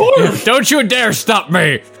 Don't you dare stop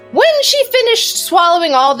me. When she finished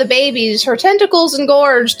swallowing all the babies, her tentacles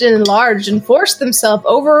engorged and enlarged and forced themselves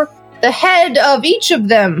over the head of each of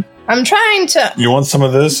them. I'm trying to You want some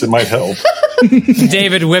of this? It might help.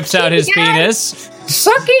 David whips out his penis.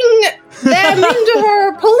 sucking them into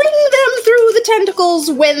her, pulling them through the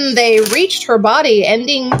tentacles when they reached her body,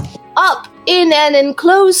 ending up in an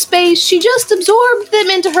enclosed space. She just absorbed them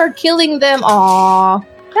into her, killing them. Aww,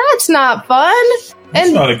 that's not fun.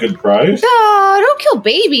 That's not a good prize. Don't kill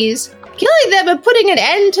babies. Killing them and putting an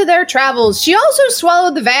end to their travels. She also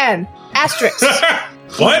swallowed the van. Asterisk.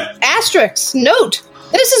 What? Asterisk. Note.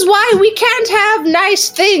 This is why we can't have nice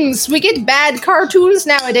things. We get bad cartoons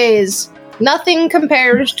nowadays. Nothing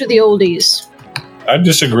compares to the oldies. I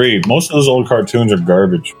disagree. Most of those old cartoons are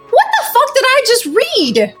garbage. What the fuck did I just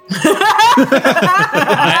read?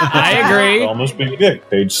 I agree. Almost Big Dick,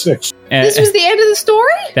 page 6. This was the end of the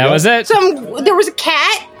story? That was it. There was a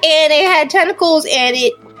cat, and it had tentacles, and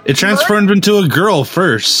it transformed into a girl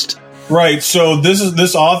first. Right, so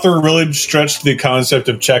this author really stretched the concept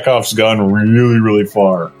of Chekhov's gun really, really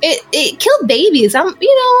far. It killed babies. I'm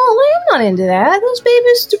not into that. Those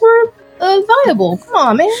babies were viable. Come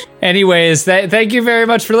on, man. Anyways, thank you very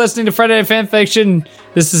much for listening to Friday Night Fanfiction.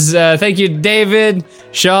 This is thank you, David,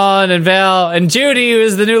 Sean, and Val, and Judy, who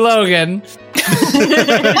is the new Logan.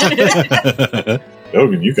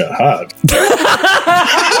 Logan, you got hot.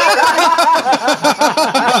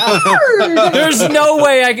 There's no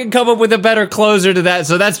way I can come up with a better closer to that,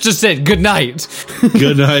 so that's just it. Good night.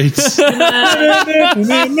 Good night.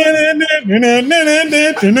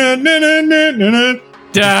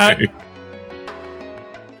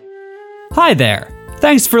 Hi there.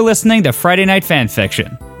 Thanks for listening to Friday Night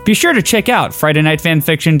Fanfiction. Be sure to check out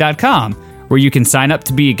FridayNightFanfiction.com, where you can sign up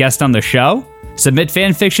to be a guest on the show, submit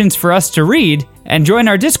fanfictions for us to read, and join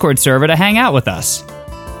our Discord server to hang out with us.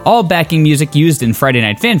 All backing music used in Friday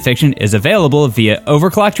Night Fanfiction is available via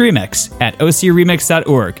Overclocked Remix at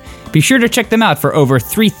ocremix.org. Be sure to check them out for over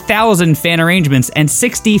 3,000 fan arrangements and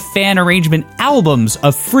 60 fan arrangement albums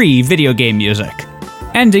of free video game music.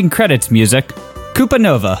 Ending credits music, Koopa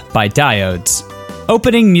Nova by Diodes.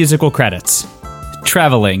 Opening musical credits,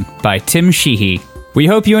 Traveling by Tim Sheehy. We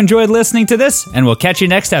hope you enjoyed listening to this, and we'll catch you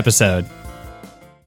next episode.